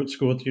graduate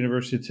school at the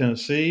University of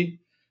Tennessee,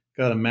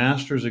 got a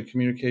master's in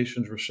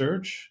communications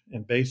research,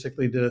 and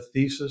basically did a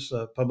thesis,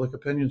 a public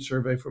opinion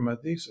survey for my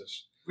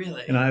thesis.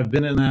 Really? And I've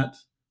been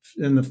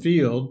in the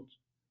field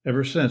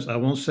ever since. I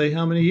won't say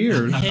how many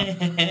years,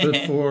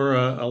 but for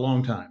a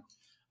long time.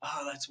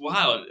 Oh, that's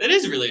wild. It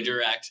is really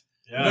direct.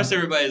 Yeah. Most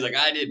everybody's like,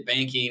 I did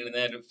banking and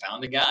then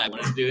found a guy,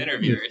 wanted to do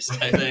interviewers.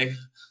 I think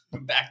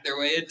back their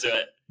way into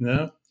it.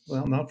 No,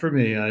 well, not for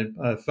me. I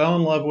fell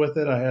in love with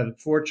it.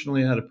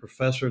 Fortunately had a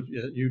professor at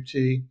UT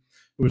who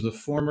was the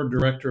former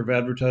director of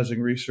advertising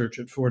research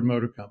at Ford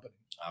Motor Company.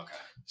 Okay.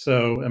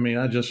 So, I mean,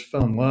 I just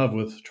fell in love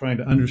with trying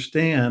to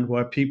understand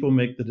why people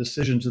make the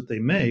decisions that they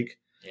make,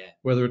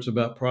 whether it's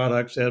about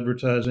products,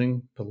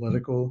 advertising,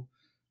 political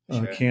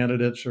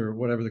candidates, or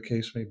whatever the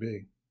case may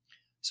be.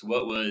 So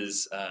what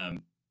was, I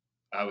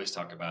always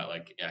talk about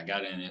like, I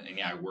got in and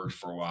I worked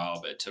for a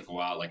while, but it took a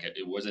while. Like,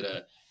 was it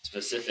a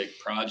specific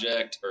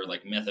project or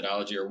like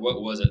methodology, or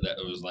what was it that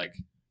it was like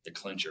the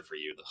clincher for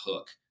you, the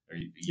hook, or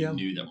you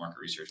knew that market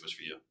research was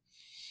for you?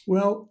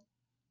 Well,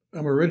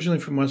 I'm originally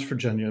from West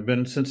Virginia. I've been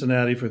in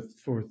Cincinnati for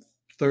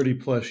 30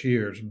 plus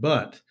years,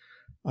 but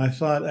I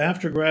thought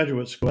after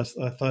graduate school,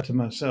 I thought to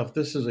myself,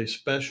 this is a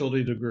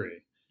specialty degree.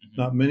 Mm-hmm.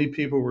 Not many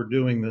people were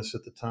doing this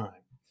at the time.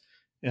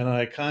 And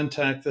I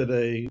contacted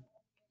a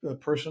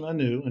person I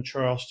knew in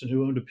Charleston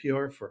who owned a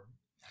PR firm.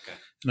 Okay.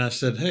 And I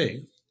said,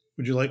 hey,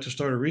 would you like to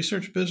start a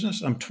research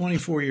business? I'm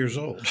 24 years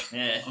old.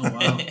 Yeah. Oh,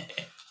 wow.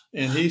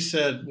 And he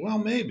said, well,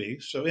 maybe.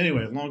 So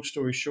anyway, long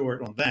story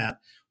short on that,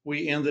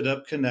 we ended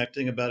up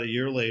connecting about a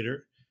year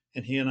later,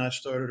 and he and I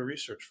started a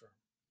research firm.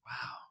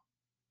 Wow.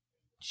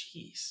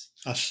 Jeez.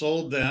 I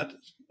sold that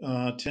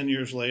 10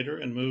 years later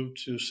and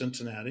moved to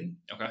Cincinnati.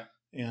 Okay.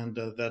 And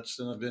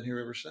I've been here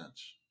ever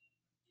since.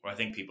 Well, I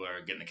think people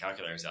are getting the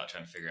calculators out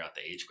trying to figure out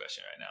the age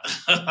question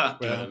right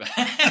now.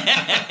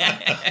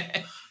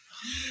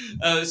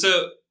 Well,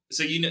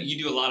 So you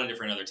do a lot of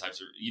different other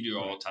types of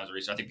all types of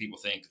research. I think people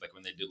think like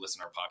when they do listen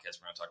to our podcast,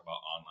 we're going to talk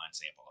about online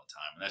sample all the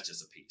time, and that's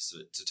just a piece.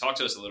 So talk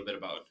to us a little bit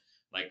about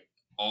like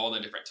all the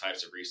different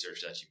types of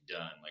research that you've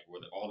done, like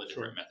all the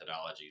different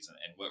methodologies,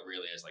 and what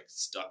really has like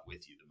stuck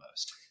with you the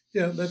most.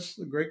 Yeah, that's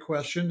a great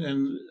question,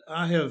 and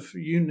I have,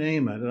 you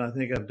name it, and I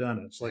think I've done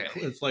it.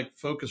 It's like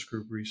focus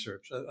group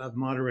research. I've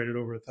moderated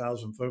over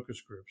 1,000 focus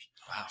groups.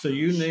 Wow. So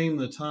you name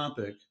the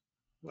topic,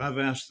 I've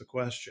asked the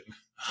question.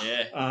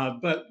 Yeah.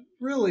 But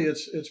really,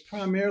 it's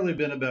primarily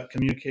been about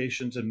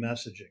communications and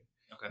messaging.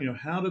 Okay.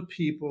 How do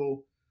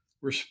people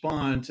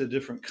respond to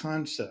different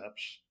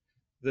concepts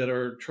that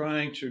are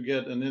trying to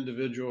get an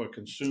individual, a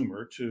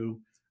consumer,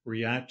 to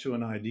react to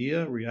an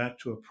idea,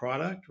 react to a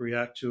product,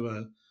 react to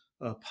a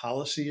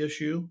policy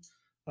issue.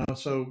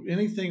 So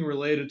anything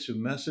related to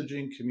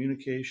messaging,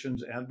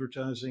 communications,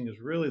 advertising is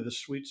really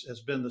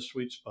has been the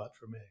sweet spot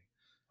for me.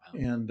 Wow.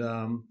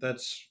 And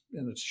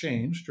it's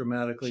changed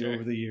dramatically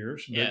over the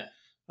years. Yeah.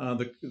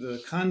 But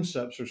the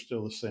concepts are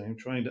still the same,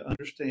 trying to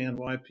understand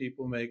why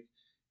people make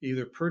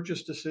either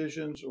purchase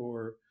decisions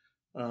or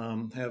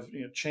have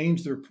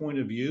changed their point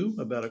of view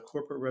about a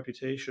corporate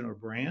reputation or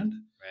brand.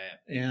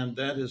 Right. And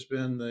that has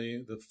been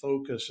the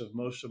focus of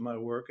most of my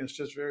work. And it's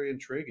just very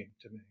intriguing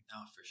to me.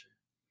 Oh, for sure.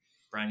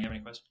 Brian, you have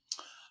any questions?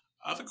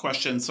 I have a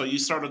question. So you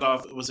started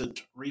off, was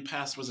it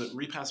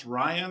Repass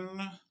Ryan?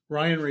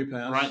 Ryan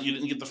Repass. Ryan, you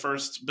didn't get the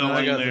first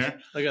billing there.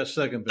 I got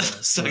second billing.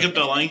 Second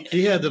billing.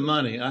 He had the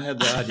money. I had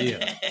the idea.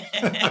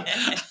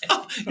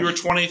 You were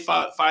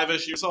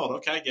 25-ish years old.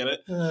 Okay, I get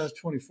it.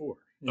 24.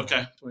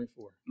 Okay.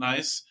 24.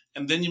 Nice.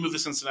 And then you moved to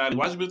Cincinnati.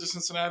 Why did you move to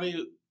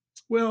Cincinnati?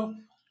 Well,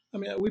 I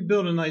mean, we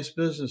built a nice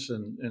business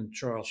in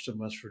Charleston,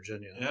 West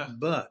Virginia. Yeah.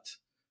 But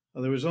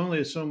there was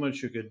only so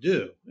much you could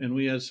do. And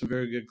we had some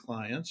very good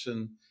clients,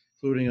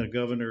 including a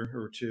governor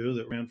or two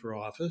that ran for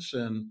office.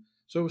 And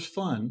so it was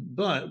fun,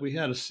 but we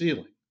had a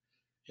ceiling.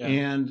 Yeah.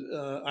 And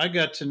I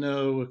got to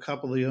know a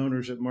couple of the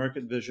owners at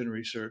Market Vision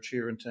Research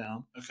here in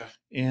town. Okay.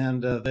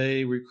 And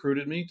they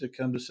recruited me to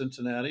come to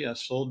Cincinnati. I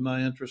sold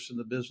my interest in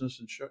the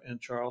business in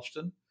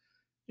Charleston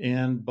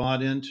and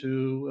bought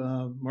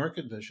into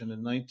Market Vision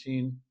in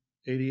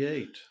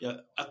 1988. Yeah,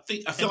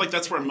 I feel like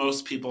that's where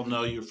most people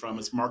know you from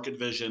is Market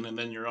Vision, and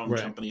then your own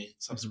company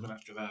subsequent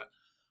after that.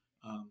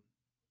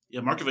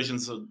 Market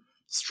Vision's a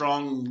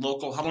strong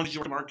local. How long did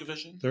you work at Market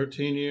Vision?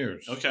 13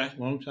 years. Okay,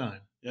 long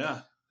time.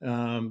 Yeah.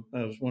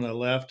 When I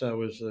left, I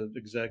was an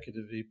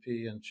executive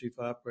VP and chief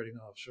operating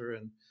officer,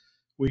 and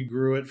we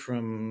grew it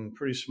from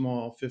pretty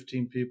small,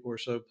 15 people or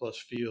so plus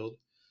field,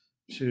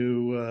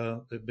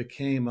 to it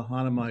became a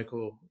Hannah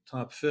Michael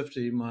top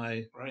 50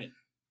 my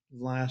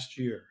last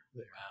year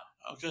there. Wow.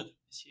 Oh, good.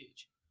 It's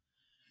huge.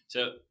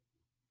 So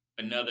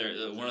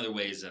one of the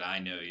ways that I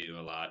know you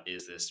a lot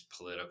is this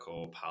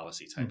political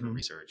policy type of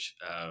research.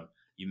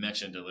 You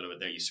mentioned a little bit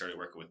there, you started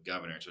working with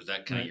governors. Was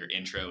that kind of your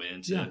intro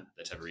into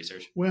that type of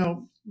research?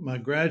 Well, my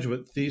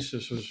graduate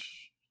thesis was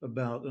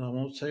about, and I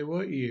won't say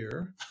what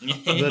year,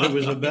 but it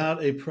was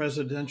about a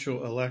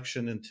presidential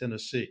election in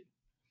Tennessee.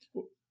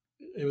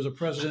 It was a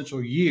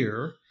presidential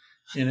year,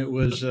 and it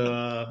was,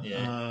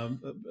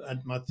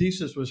 my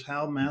thesis was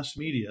how mass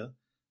media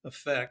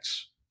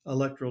affects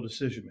electoral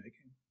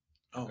decision-making.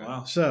 Oh,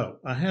 wow. So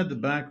I had the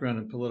background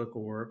in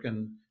political work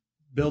and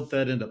built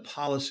that into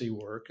policy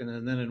work.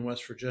 And then in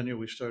West Virginia,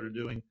 we started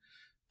doing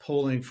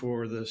polling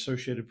for the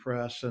Associated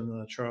Press and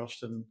the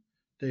Charleston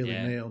Daily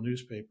Mail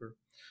newspaper.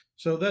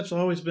 So that's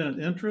always been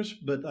an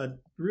interest, but I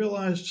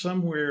realized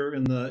somewhere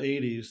in the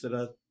 80s that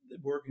I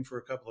working for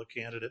a couple of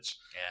candidates,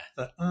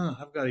 that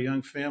I've got a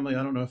young family.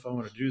 I don't know if I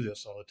want to do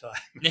this all the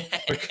time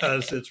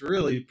because it's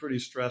really pretty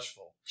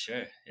stressful.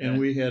 Sure. Yeah. And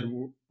we had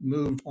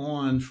moved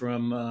on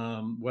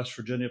from West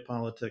Virginia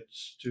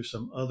politics to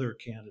some other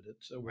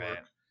candidates at work. Right.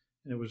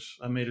 And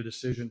I made a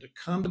decision to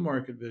come to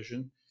Market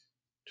Vision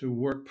to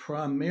work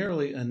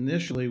primarily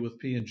initially with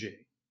P&G.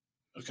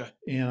 Okay.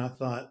 And I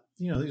thought,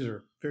 these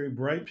are very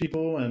bright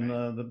people and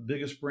the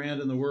biggest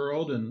brand in the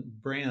world and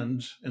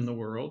brands in the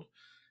world.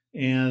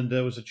 And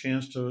there was a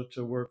chance to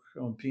work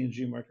on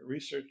P&G market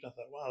research. I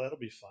thought, wow, that'll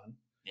be fun.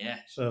 Yeah.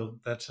 So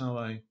that's how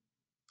I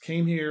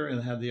came here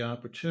and had the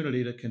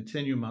opportunity to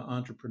continue my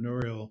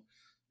entrepreneurial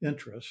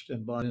interest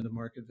and bought into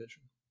Market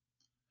Vision.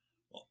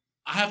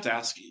 I have to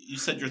ask you, you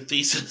said your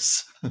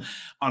thesis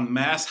on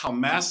how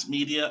mass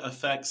media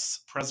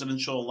affects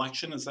presidential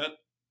election. Is that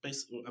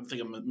basically, I'm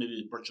thinking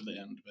maybe Birch of the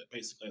End, but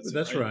basically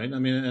that's right. I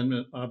mean,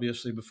 and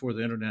obviously before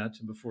the internet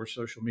and before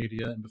social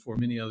media and before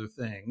many other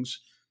things,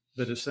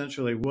 but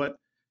essentially what,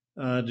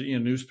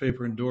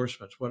 newspaper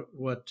endorsements,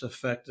 what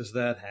effect does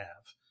that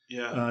have?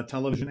 Yeah.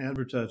 Television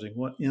advertising,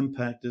 what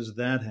impact does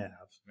that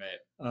have? Right.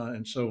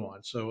 And so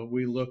on. So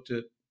we looked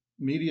at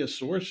media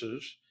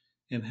sources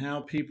and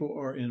how people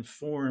are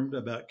informed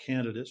about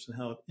candidates and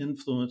how it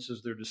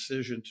influences their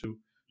decision to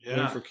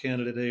vote for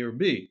candidate A or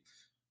B.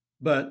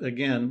 But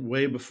again,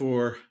 way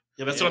before.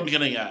 Yeah, that's what I'm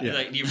getting at. Yeah.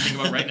 Like, do you think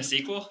about writing a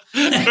sequel?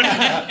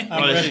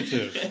 I'm ready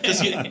to.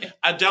 Because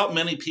I doubt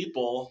many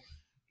people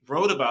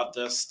wrote about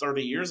this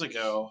 30 years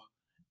ago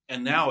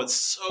And now it's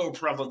so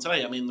prevalent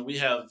today. I mean, we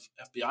have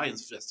FBI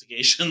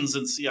investigations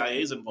and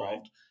CIA's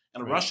involved,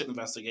 and a Russian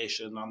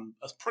investigation on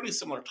a pretty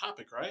similar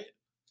topic, right?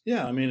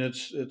 Yeah, I mean,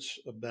 it's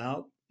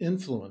about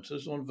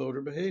influences on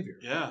voter behavior.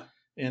 Yeah.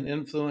 And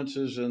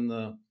influences in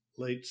the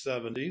late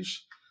 70s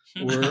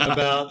were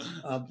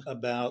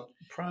about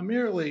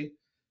primarily,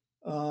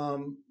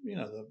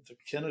 the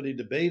Kennedy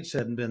debates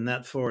hadn't been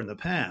that far in the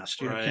past,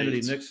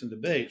 Kennedy-Nixon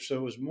debate. So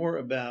it was more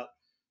about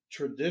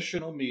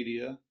traditional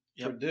media,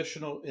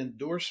 traditional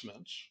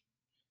endorsements,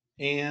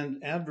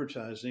 and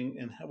advertising,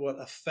 and what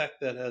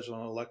effect that has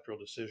on electoral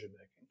decision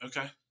making.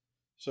 Okay.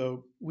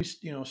 So we,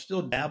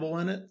 still dabble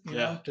in it,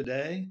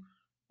 today.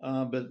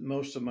 But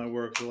most of my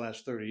work for the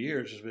last 30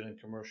 years has been in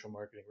commercial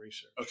marketing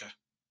research. Okay.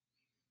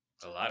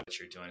 A lot of what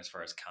you're doing as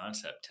far as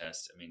concept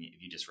tests, I mean,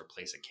 if you just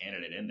replace a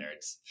candidate in there,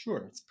 it's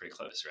pretty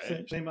close,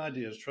 right? Same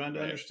ideas, trying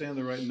to understand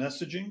the right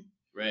messaging,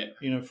 right?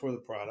 For the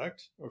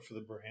product or for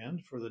the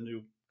brand, for the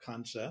new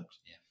concept.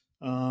 Yeah.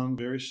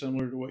 Very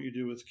similar to what you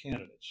do with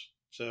candidates.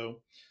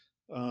 So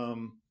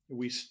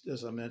we,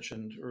 as I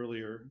mentioned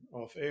earlier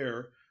off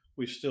air,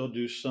 we still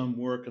do some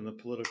work in the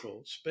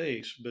political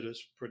space, but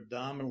it's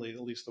predominantly,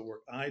 at least the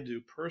work I do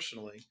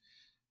personally,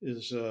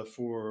 is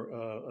for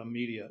a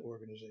media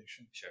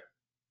organization. Sure.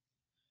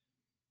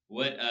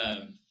 What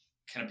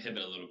kind of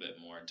pivot a little bit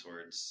more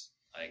towards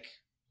like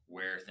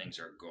where things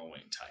are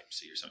going type.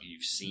 So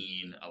you've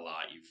seen a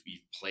lot.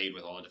 You've played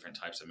with all the different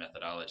types of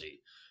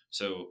methodology.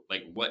 So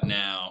like what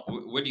now?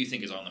 What do you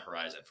think is on the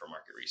horizon for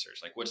market research?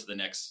 Like what's the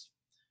next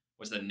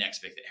big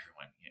thing?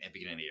 Everyone at the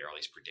beginning of the year, all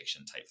these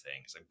prediction type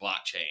things like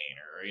blockchain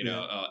or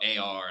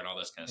AR and all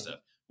this kind of stuff.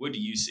 What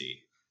do you see?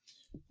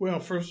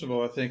 Well, first of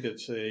all, I think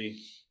it's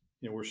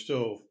we're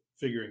still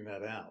figuring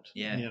that out.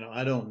 Yeah.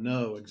 I don't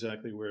know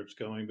exactly where it's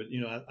going, but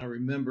I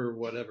remember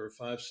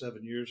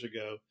 5-7 years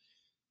ago,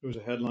 there was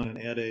a headline in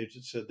Ad Age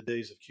that said the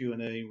days of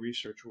Q&A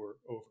research were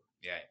over.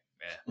 Yeah.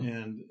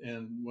 And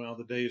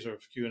the days of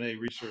Q&A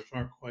research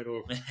aren't quite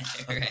over.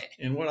 Right.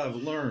 And what I've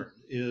learned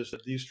is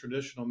that these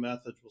traditional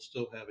methods will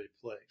still have a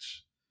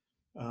place.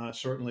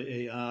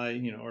 Certainly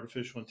AI,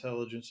 artificial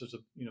intelligence is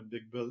a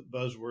big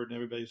buzzword and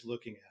everybody's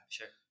looking at.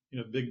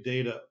 Sure. Big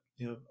data,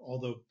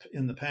 although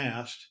in the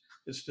past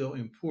it's still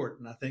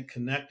important. I think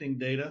connecting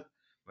data,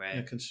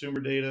 right,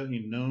 consumer data,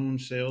 known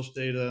sales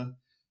data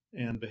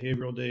and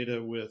behavioral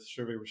data with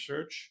survey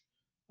research,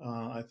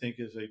 I think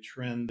is a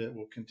trend that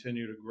will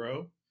continue to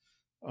grow.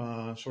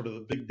 Sort of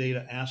the big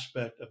data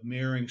aspect of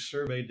marrying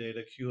survey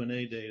data,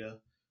 Q&A data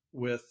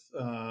with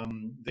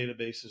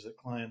databases that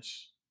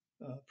clients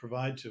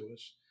provide to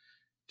us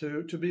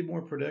to be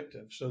more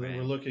predictive, so that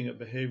we're looking at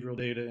behavioral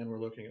data and we're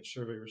looking at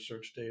survey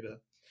research data.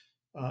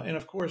 And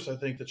of course, I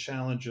think the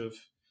challenge of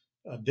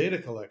data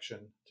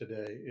collection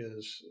today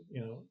is,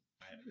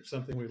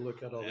 something we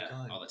look at all the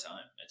time. All the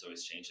time. It's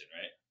always changing,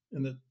 right?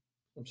 And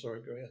I'm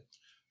sorry, go ahead.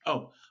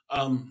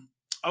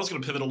 I was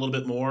going to pivot a little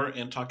bit more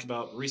and talk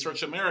about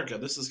Research America.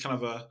 This is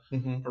kind of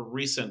a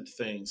recent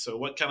thing. So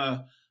what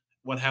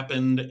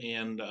happened,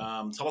 and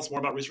tell us more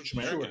about Research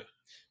America. Sure.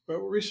 Well,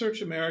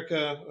 Research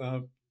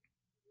America,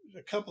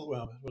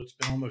 it's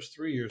been almost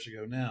 3 years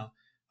ago now.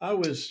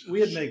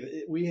 We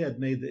had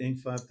made the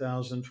Inc.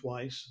 5000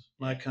 twice.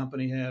 My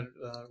company had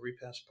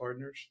Repass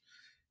Partners,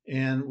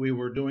 and we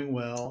were doing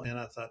well. And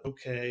I thought,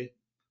 okay,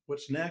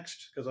 what's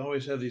next? Because I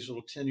always have these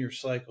little 10-year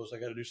cycles. I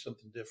got to do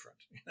something different.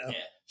 Yeah.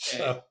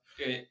 So,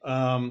 great.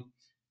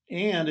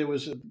 And it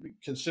was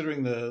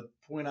considering the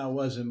point I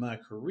was in my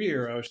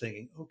career, I was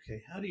thinking,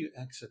 okay, how do you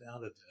exit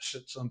out of this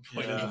at some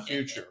point in the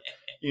future?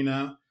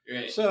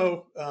 Right.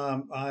 So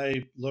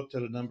I looked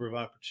at a number of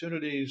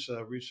opportunities.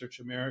 Research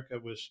America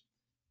was,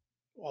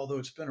 although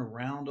it's been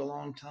around a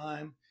long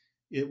time,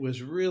 it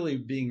was really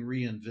being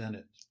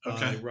reinvented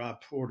by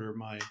Rob Porter,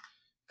 my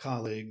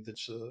colleague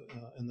that's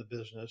in the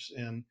business.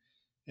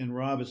 And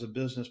Rob is a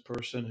business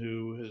person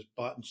who has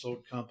bought and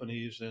sold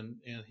companies, and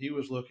he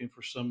was looking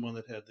for someone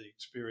that had the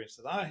experience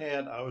that I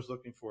had. I was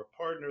looking for a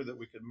partner that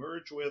we could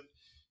merge with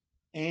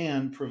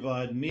and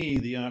provide me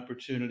the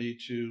opportunity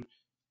to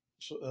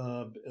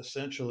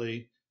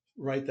essentially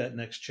write that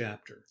next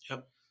chapter.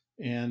 Yep.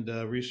 And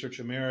Research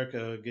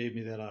America gave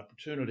me that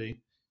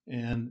opportunity.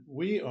 And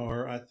we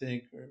are, I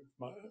think,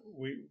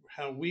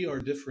 how we are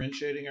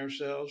differentiating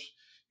ourselves.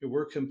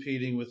 We're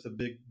competing with the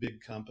big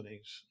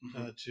companies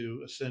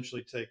to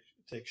essentially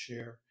take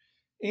share.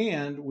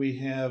 And we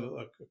have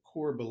a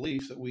core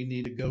belief that we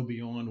need to go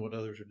beyond what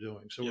others are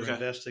doing. So we're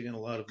investing in a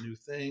lot of new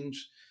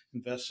things,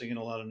 investing in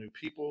a lot of new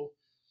people,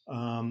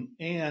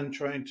 and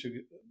trying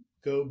to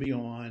go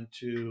beyond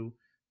to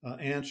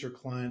answer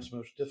clients'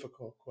 most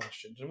difficult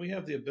questions. And we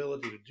have the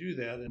ability to do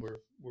that, and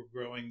we're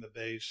growing the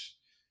base,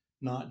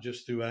 not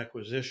just through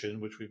acquisition,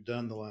 which we've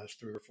done the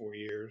last 3 or 4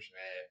 years,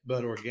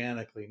 but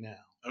organically now.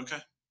 Okay,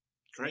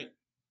 great.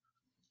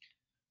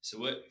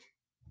 So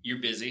you're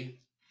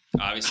busy.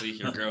 Obviously,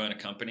 you're growing a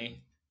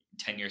company,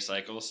 10-year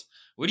cycles.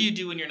 What do you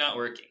do when you're not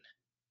working?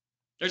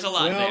 There's a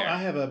lot there. Well, I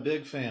have a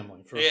big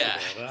family, first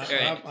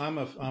of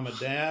all. I'm a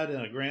dad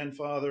and a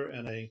grandfather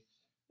and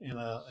and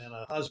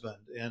a husband.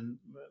 And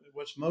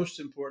what's most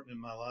important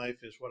in my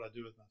life is what I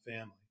do with my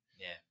family.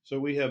 Yeah. So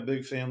we have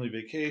big family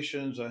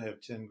vacations. I have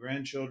 10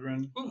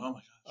 grandchildren. Oh my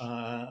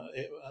gosh.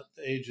 At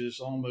the ages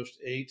almost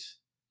 8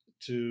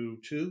 to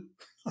 2.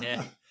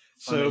 Yeah.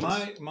 So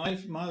Nice.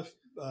 my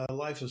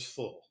life is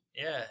full.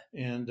 Yeah.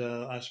 And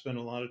I spend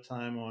a lot of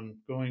time on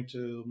going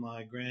to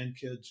my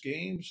grandkids'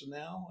 games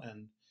now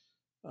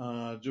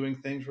and doing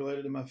things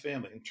related to my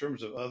family. In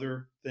terms of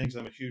other things,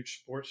 I'm a huge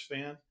sports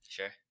fan.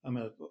 Sure. I'm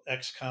an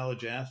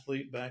ex-college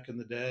athlete back in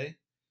the day.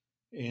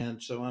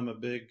 And so I'm a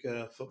big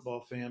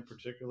football fan,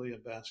 particularly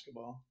of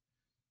basketball.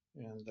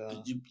 And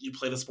You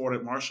played a sport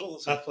at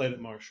Marshall? I played at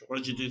Marshall. What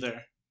did you do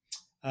there?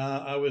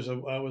 I was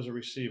a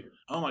receiver.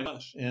 Oh my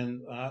gosh.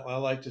 And I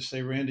like to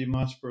say Randy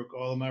Moss broke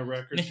all of my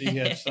records. He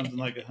had something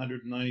like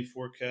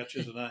 194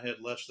 catches, and I had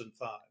less than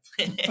 5.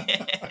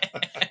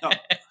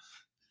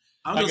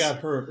 I got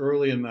hurt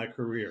early in my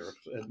career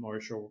at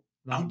Marshall.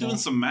 I'm doing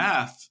some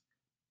math.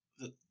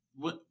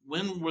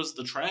 When was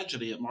the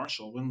tragedy at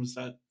Marshall? When was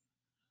that?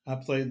 I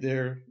played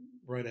there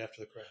right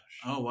after the crash.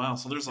 Oh wow!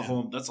 So there's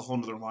that's a whole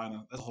nother line.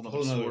 That's a whole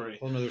other story.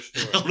 Whole nother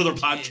story. A whole other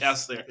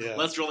podcast there. Yeah. Well,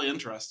 that's really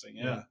interesting.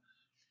 Yeah.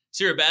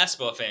 So you're a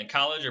basketball fan,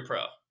 college or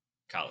pro?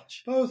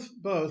 College. Both.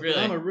 Really?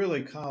 I'm a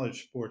really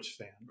college sports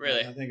fan.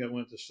 Really? I think I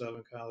went to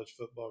 7 college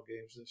football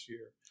games this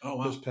year. Oh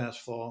wow! This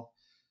past fall,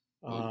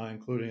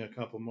 including a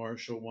couple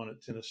Marshall, one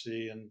at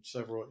Tennessee, and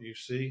several at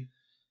UC.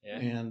 Yeah.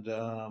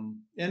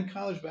 And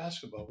college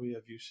basketball, we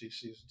have UC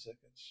season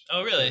tickets.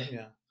 Oh really?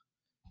 Yeah.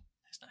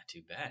 That's not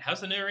too bad. How's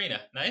the new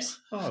arena?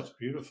 Nice? Oh, it's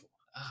beautiful.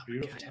 Oh, my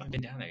Beautiful. God, I haven't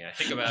been down there yet. I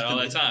think about it all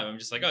the time. I'm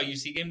just like, oh,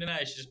 UC game tonight.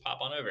 I should just pop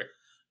on over.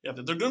 Yeah,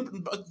 they're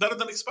doing better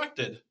than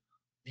expected.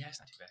 Yeah, it's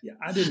not too bad. Yeah,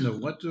 I didn't know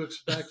what to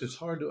expect. It's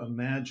hard to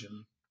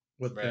imagine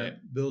what Right.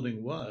 that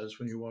building was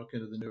when you walk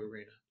into the new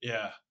arena.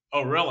 Yeah.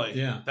 Oh really?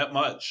 Yeah. That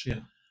much? Yeah.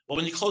 Well,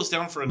 when you close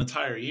down for an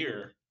entire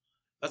year,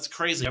 that's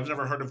crazy. I've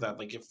never heard of that.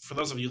 Like, for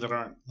those of you that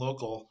aren't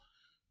local,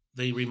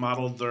 they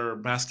remodeled their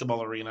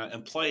basketball arena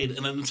and played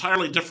in an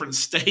entirely different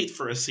state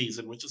for a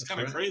season, which is That's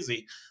kind of right.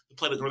 crazy. They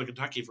played at Northern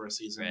Kentucky for a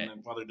season Right.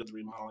 and while they did the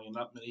remodeling, and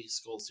not many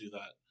schools do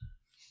that.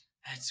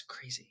 That's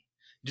crazy.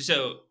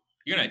 So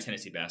you're not a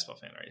Tennessee basketball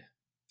fan, are you?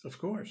 Of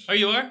course. Oh,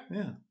 you are?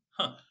 Yeah.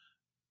 Huh.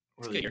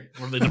 Were Good they, year.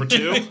 were they number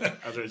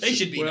 2? They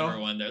should be Well,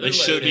 number 1, though. they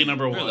should be loaded.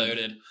 number They're 1.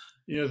 loaded.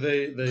 You know,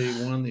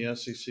 they won the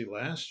SEC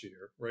last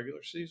year,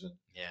 regular season,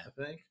 Yeah.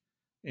 I think.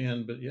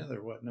 But yeah,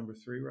 they're number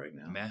 3 right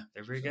now? Yeah,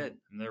 they're very good.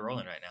 And they're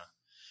rolling right now.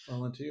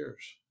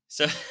 Volunteers.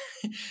 So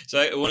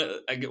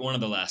I get one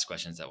of the last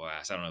questions that we'll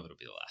ask. I don't know if it'll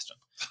be the last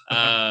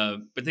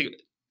one. But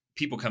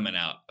people coming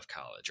out of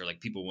college, or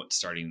like people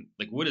starting,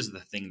 like, what is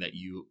the thing that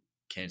you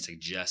can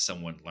suggest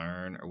someone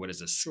learn, or what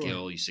is a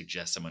skill you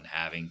suggest someone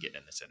having getting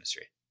in this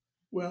industry?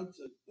 Well,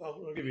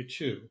 I'll give you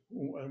 2.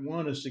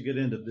 One is to get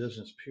into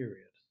business,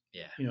 period.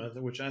 Yeah. You know,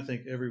 which I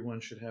think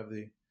everyone should have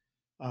the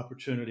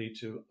opportunity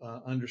to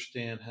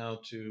understand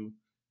how to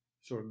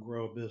sort of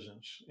grow a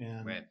business.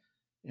 And Right.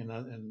 and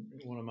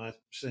one of my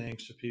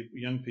sayings to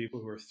young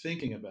people who are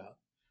thinking about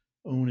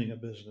owning a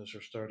business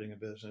or starting a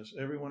business,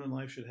 everyone in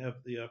life should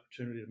have the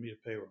opportunity to meet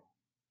a payroll.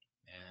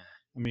 Yeah.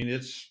 I mean,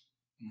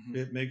 Mm-hmm.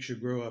 it makes you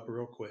grow up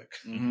real quick.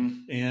 Mm-hmm.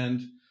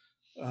 And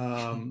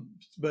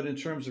but in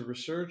terms of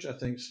research, I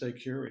think stay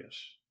curious.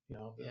 You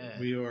know, Yeah.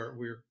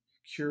 we're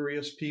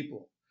curious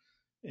people,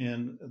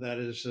 and that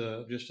is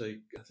just I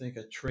think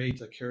a trait,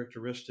 a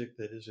characteristic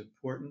that is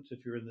important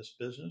if you're in this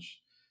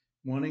business.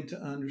 Wanting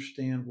to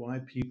understand why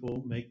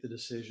people make the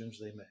decisions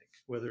they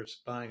make, whether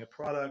it's buying a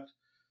product,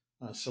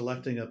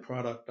 selecting a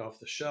product off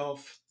the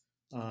shelf,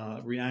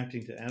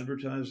 reacting to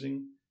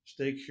advertising.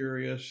 Stay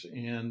curious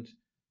and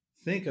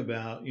think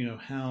about,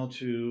 how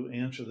to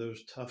answer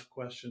those tough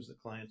questions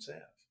that clients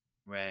have.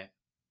 Right.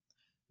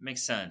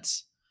 Makes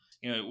sense.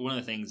 One of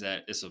the things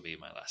this will be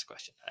my last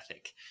question, I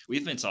think.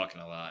 We've been talking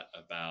a lot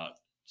about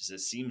just, it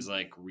seems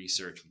like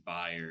research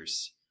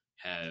buyers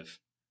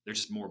they're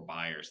just more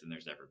buyers than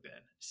there's ever been.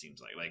 It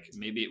seems like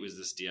maybe it was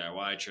this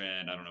DIY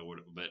trend. I don't know what,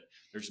 but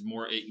there's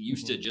more. It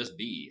used to just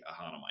be a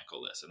Hannah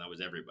Michael list, and that was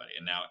everybody.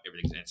 And now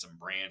and some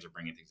brands are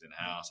bringing things in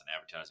house, and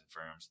advertising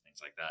firms, things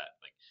like that.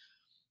 Like,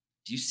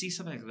 do you see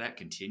something like that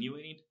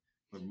continuing?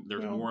 Where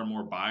there's more and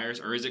more buyers,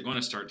 or is it going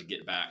to start to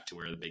get back to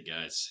where the big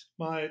guys?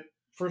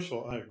 First of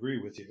all, I agree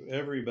with you.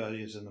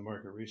 Everybody is in the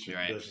market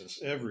research business.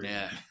 Everyone.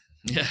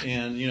 Yeah.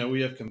 And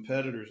we have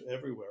competitors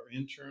everywhere.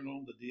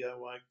 Internal, the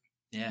DIY.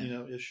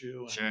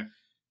 Issue,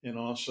 and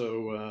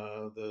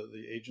also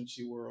the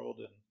agency world,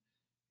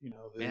 and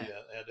the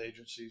ad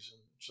agencies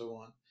and so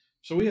on.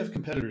 So we have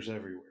competitors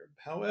everywhere.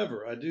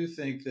 However, I do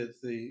think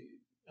that the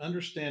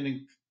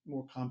understanding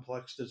more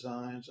complex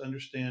designs,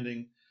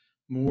 understanding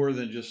more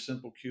than just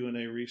simple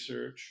Q&A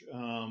research,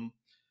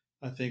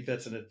 I think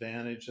that's an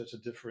advantage. That's a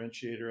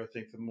differentiator. I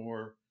think the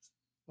more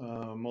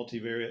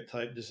multivariate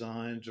type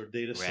designs or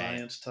data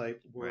science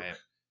type work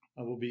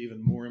will be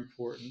even more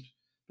important.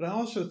 But I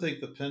also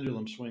think the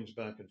pendulum swings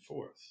back and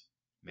forth.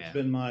 Yeah. It's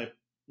been my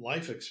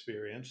life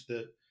experience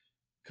that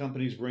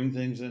companies bring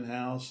things in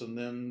house and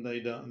then they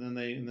don't, and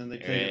then they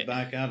take it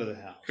back out of the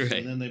house,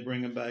 and then they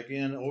bring them back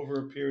in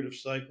over a period of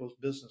cycles,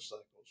 business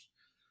cycles.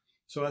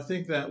 So I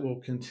think that will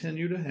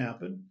continue to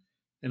happen.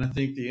 And I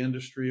think the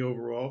industry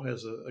overall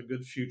has a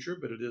good future,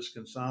 but it is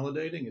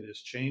consolidating, it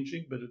is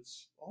changing, but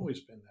it's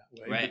always been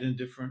that way, but in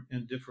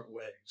different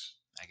ways.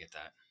 I get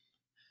that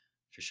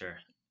for sure.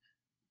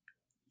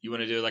 You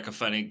want to do like a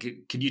funny?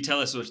 Can you tell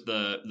us what's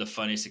the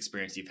funniest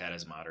experience you've had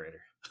as a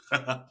moderator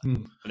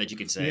that you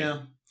can say?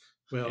 Yeah,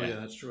 well, yeah,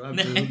 that's true.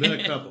 There's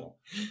been a couple.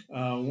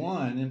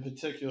 One in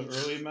particular,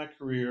 early in my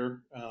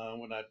career,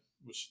 when I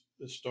was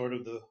the start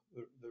of the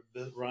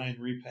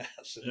Ryan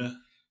Repass.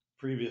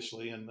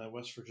 Previously in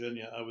West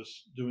Virginia, I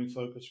was doing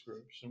focus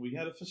groups, and we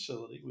had a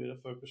facility. We had a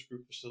focus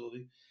group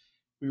facility.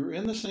 We were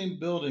in the same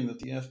building that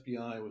the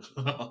FBI was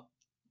in.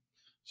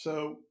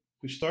 So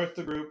we start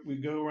the group. We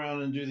go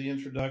around and do the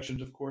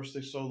introductions. Of course,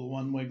 they saw the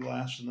one-way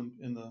glass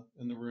in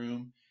the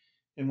room.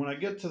 And when I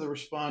get to the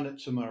respondent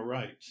to my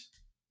right,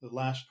 the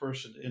last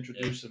person to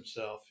introduce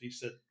himself, he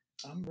said,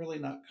 "I'm really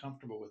not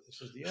comfortable with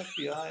this. Is the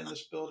FBI in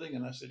this building?"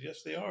 And I said,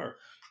 "Yes, they are.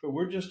 But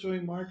we're just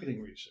doing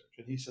marketing research."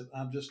 And he said,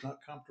 "I'm just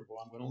not comfortable.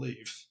 I'm going to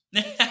leave."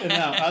 And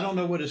now, I don't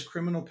know what his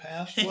criminal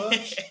past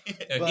was.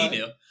 But he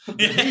knew. He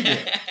knew.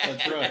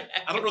 That's right.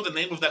 I don't know the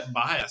name of that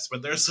bias,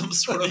 but there's some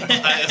sort of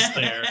bias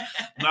there.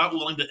 Not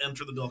willing to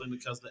enter the building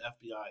because the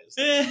FBI is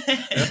there.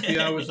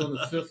 FBI was on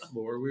the 5th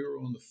floor. We were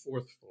on the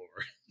 4th floor.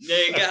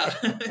 There you go.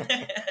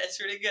 That's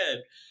pretty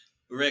good.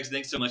 Rex,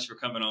 thanks so much for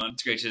coming on.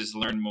 It's great to just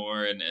learn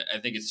more, and I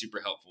think it's super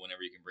helpful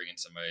whenever you can bring in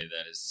somebody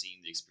that has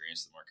seen the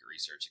experience of the market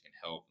research. It can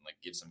help and like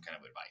give some kind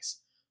of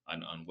advice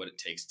on what it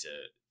takes to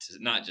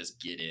not just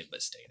get in,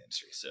 but stay in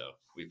industry. So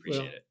we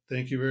appreciate it.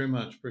 Thank you very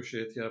much.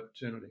 Appreciate the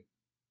opportunity.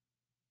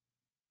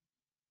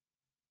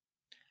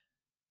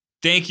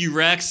 Thank you,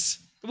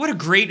 Rex. What a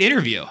great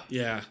interview.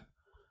 Yeah.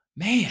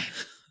 Man,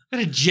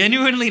 what a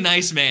genuinely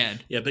nice man.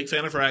 Yeah, big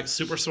fan of Rex.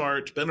 Super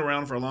smart. Been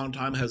around for a long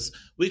time.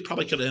 We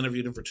probably could have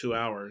interviewed him for 2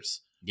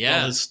 hours.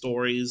 Yeah. All his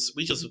stories.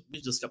 We just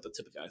got the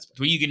tip of the iceberg.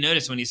 Well, you can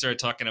notice when he started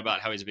talking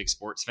about how he's a big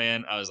sports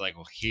fan, I was like,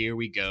 well, here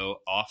we go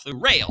off the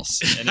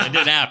rails. And it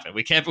didn't happen.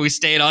 We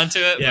stayed onto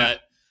it,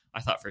 but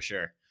I thought for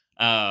sure.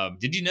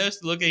 Did you notice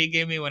the look that he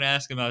gave me when I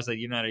asked him? I was like,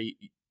 "You're not a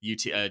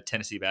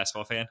Tennessee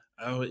basketball fan?"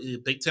 Oh,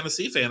 big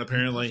Tennessee fan,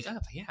 apparently.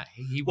 Yeah,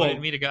 he wanted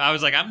me to go. I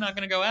was like, I'm not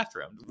going to go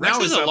after him. Rex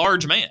is a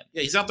large man.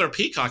 Yeah, he's out there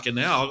peacocking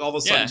now. All of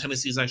a sudden,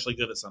 Tennessee's actually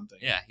good at something.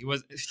 Yeah, he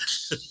was.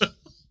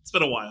 It's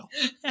been a while.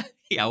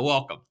 Yeah,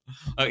 welcome.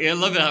 I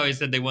love how he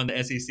said they won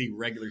the SEC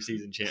regular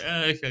season champ.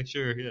 Okay,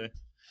 sure, yeah.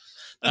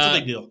 That's a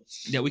big deal.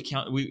 Yeah, we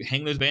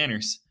hang those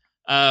banners.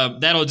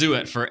 That'll do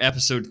it for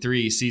episode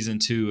 3, season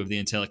 2 of the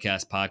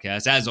Intellicast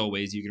podcast. As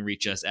always, you can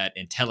reach us at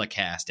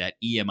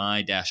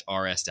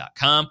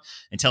intellicast@emi-rs.com,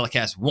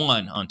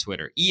 Intellicast1 on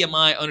Twitter,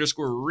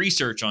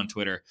 EMI_research on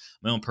Twitter.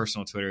 My own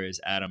personal Twitter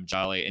is Adam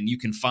Jolly, and you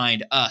can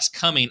find us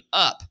coming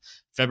up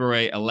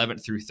February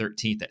 11th through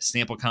 13th at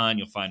SampleCon.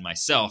 You'll find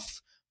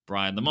myself,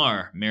 Brian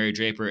Lamar, Mary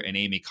Draper, and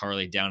Amy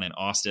Carley down in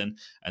Austin.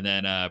 And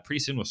then pretty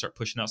soon we'll start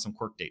pushing out some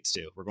Quirk dates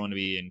too. We're going to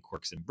be in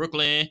Quirks in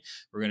Brooklyn.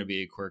 We're going to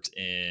be Quirks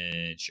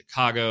in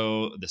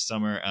Chicago this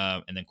summer.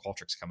 And then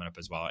Qualtrics coming up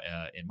as well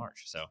in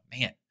March. So,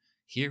 man,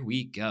 here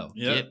we go.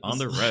 Yep. Get on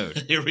the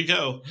road. Here we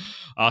go.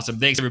 Awesome.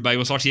 Thanks, everybody.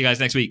 We'll talk to you guys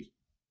next week.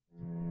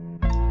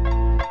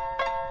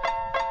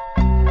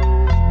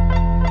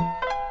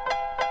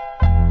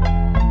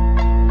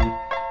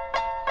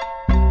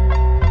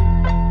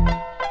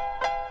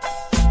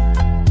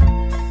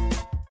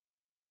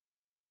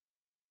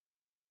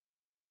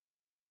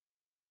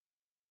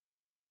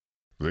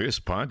 This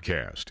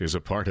podcast is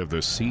a part of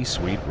the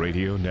C-Suite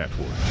Radio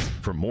Network.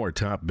 For more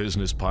top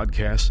business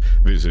podcasts,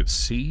 visit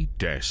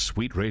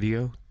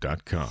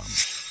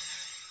c-suiteradio.com.